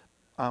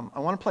 I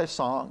want to play a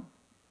song,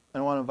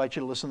 and I want to invite you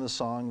to listen to this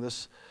song.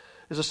 This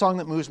is a song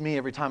that moves me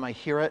every time I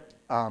hear it.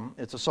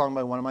 It's a song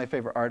by one of my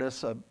favorite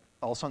artists,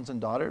 All Sons and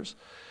Daughters.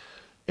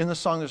 In the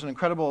song, there's an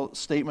incredible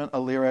statement, a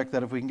lyric,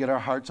 that if we can get our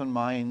hearts and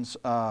minds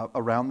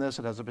around this,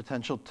 it has the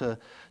potential to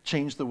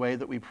change the way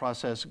that we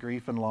process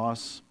grief and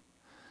loss,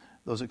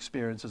 those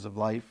experiences of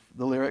life.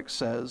 The lyric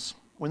says,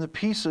 when the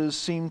pieces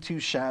seem too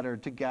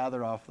shattered to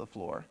gather off the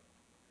floor,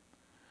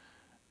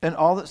 and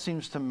all that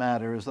seems to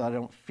matter is that I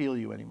don't feel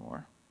you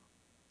anymore,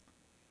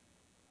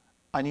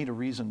 I need a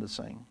reason to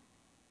sing.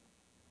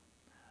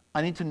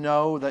 I need to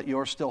know that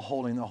you're still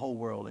holding the whole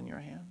world in your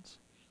hands.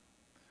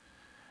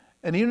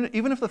 And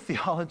even if the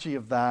theology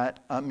of that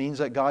means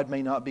that God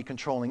may not be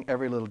controlling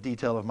every little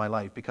detail of my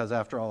life, because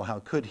after all, how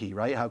could he,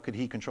 right? How could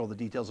he control the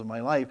details of my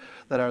life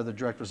that are the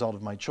direct result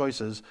of my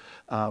choices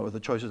or the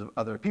choices of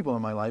other people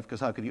in my life? Because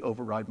how could he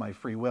override my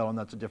free will? And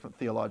that's a different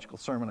theological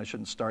sermon. I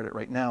shouldn't start it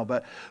right now.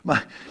 But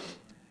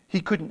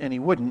he couldn't and he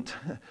wouldn't.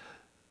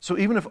 So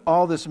even if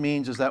all this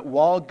means is that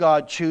while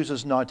God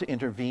chooses not to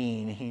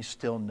intervene, he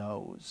still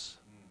knows.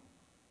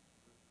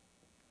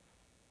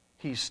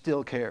 He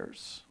still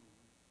cares.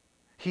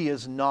 He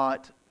is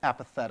not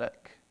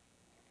apathetic.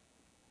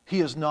 He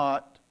is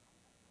not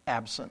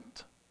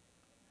absent.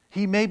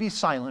 He may be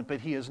silent, but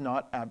he is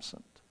not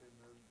absent.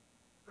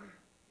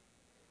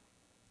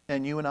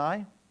 And you and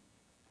I,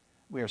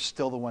 we are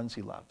still the ones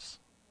he loves.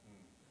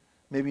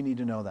 Maybe you need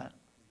to know that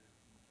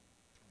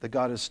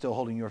God is still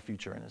holding your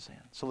future in his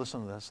hand. So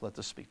listen to this. Let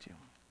this speak to you.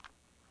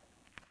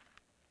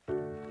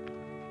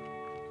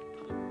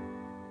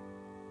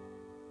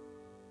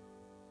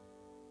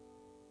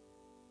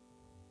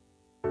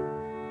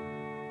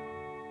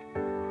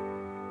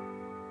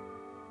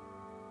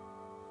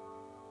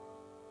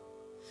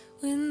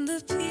 When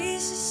the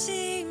pieces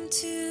seem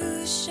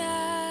to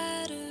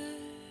shattered,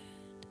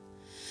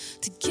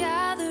 to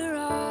gather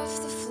off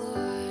the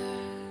floor,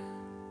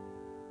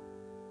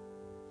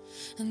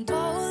 and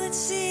all that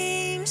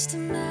seems to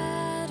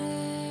matter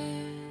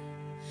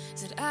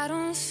is that I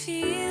don't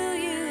feel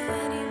you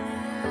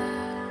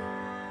anymore.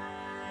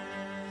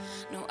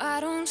 No, I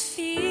don't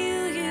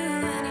feel you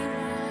anymore.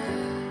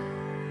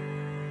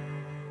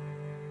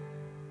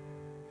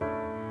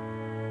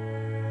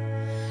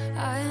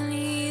 I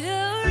need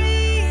a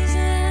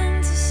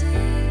reason to see.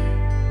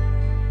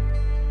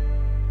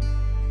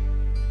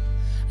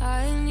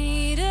 I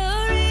need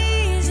a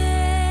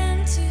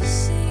reason to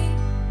see.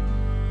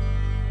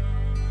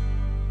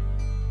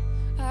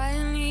 I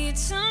need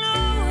to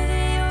know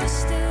that you're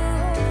still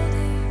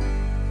holding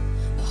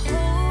the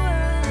whole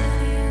world in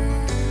your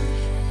hands.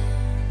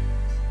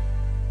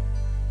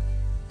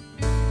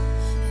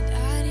 And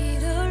I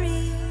need a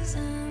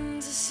reason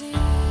to see.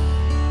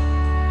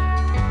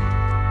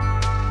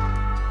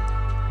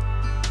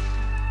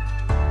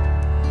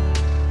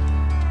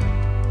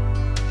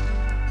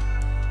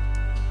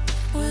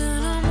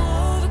 When I'm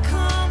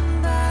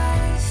overcome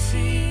by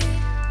fear,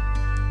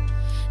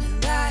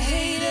 and I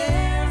hate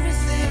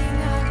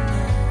everything I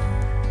know,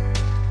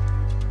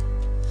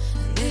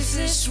 and if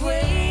this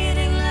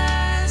waiting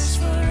lasts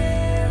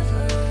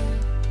forever,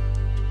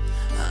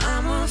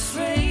 I'm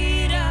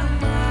afraid I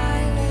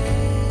might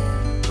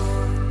let go.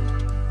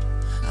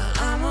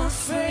 I'm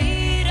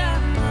afraid I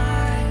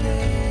might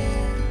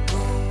let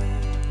go.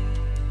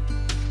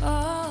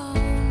 Oh,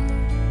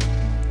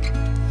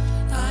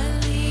 I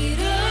need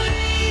a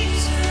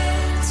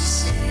reason to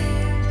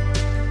sing.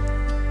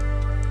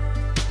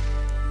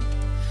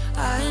 I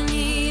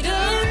need a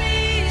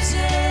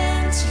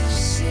reason to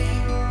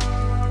sing.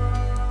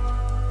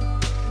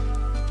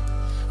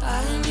 I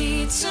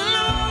need to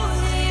know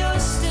that you're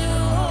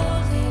still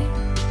holding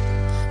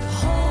the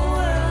whole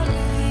world in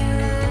your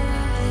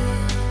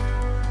hand.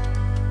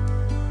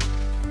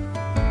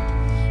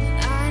 And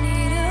I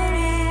need a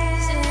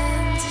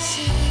reason to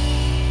sing.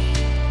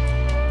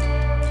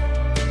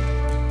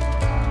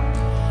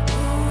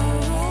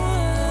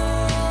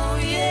 Oh,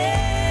 yeah,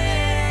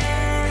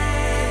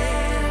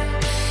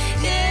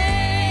 yeah.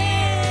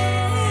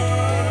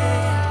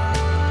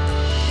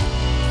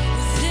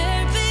 Will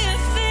there be a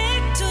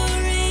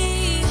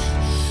victory?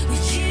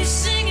 Will you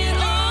sing it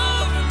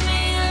over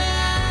me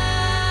loud?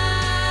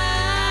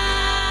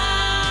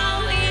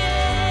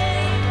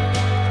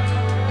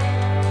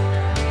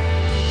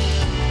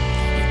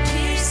 Your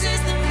peace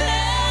is the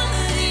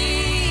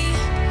melody.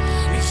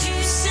 Will you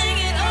sing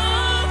it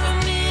over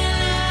me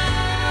loud?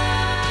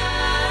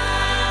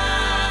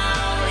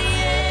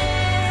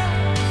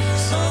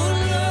 So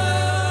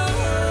Lord,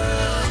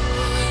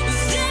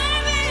 will there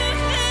be a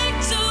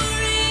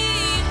victory?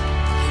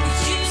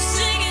 Will you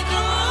sing it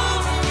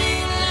over me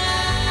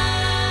loud?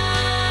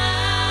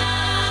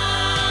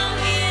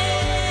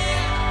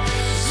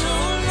 So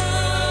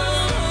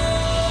Lord,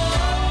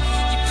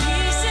 your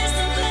peace is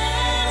the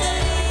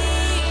melody.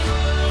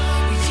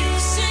 Will you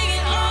sing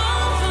it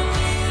over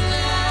me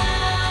loud?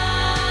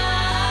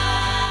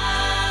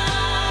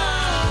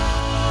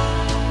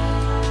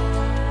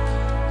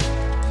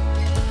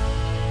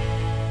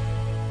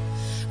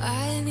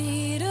 I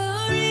need a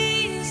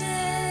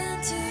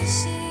reason to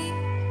see.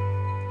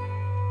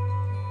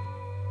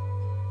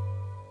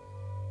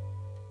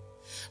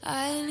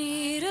 I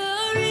need a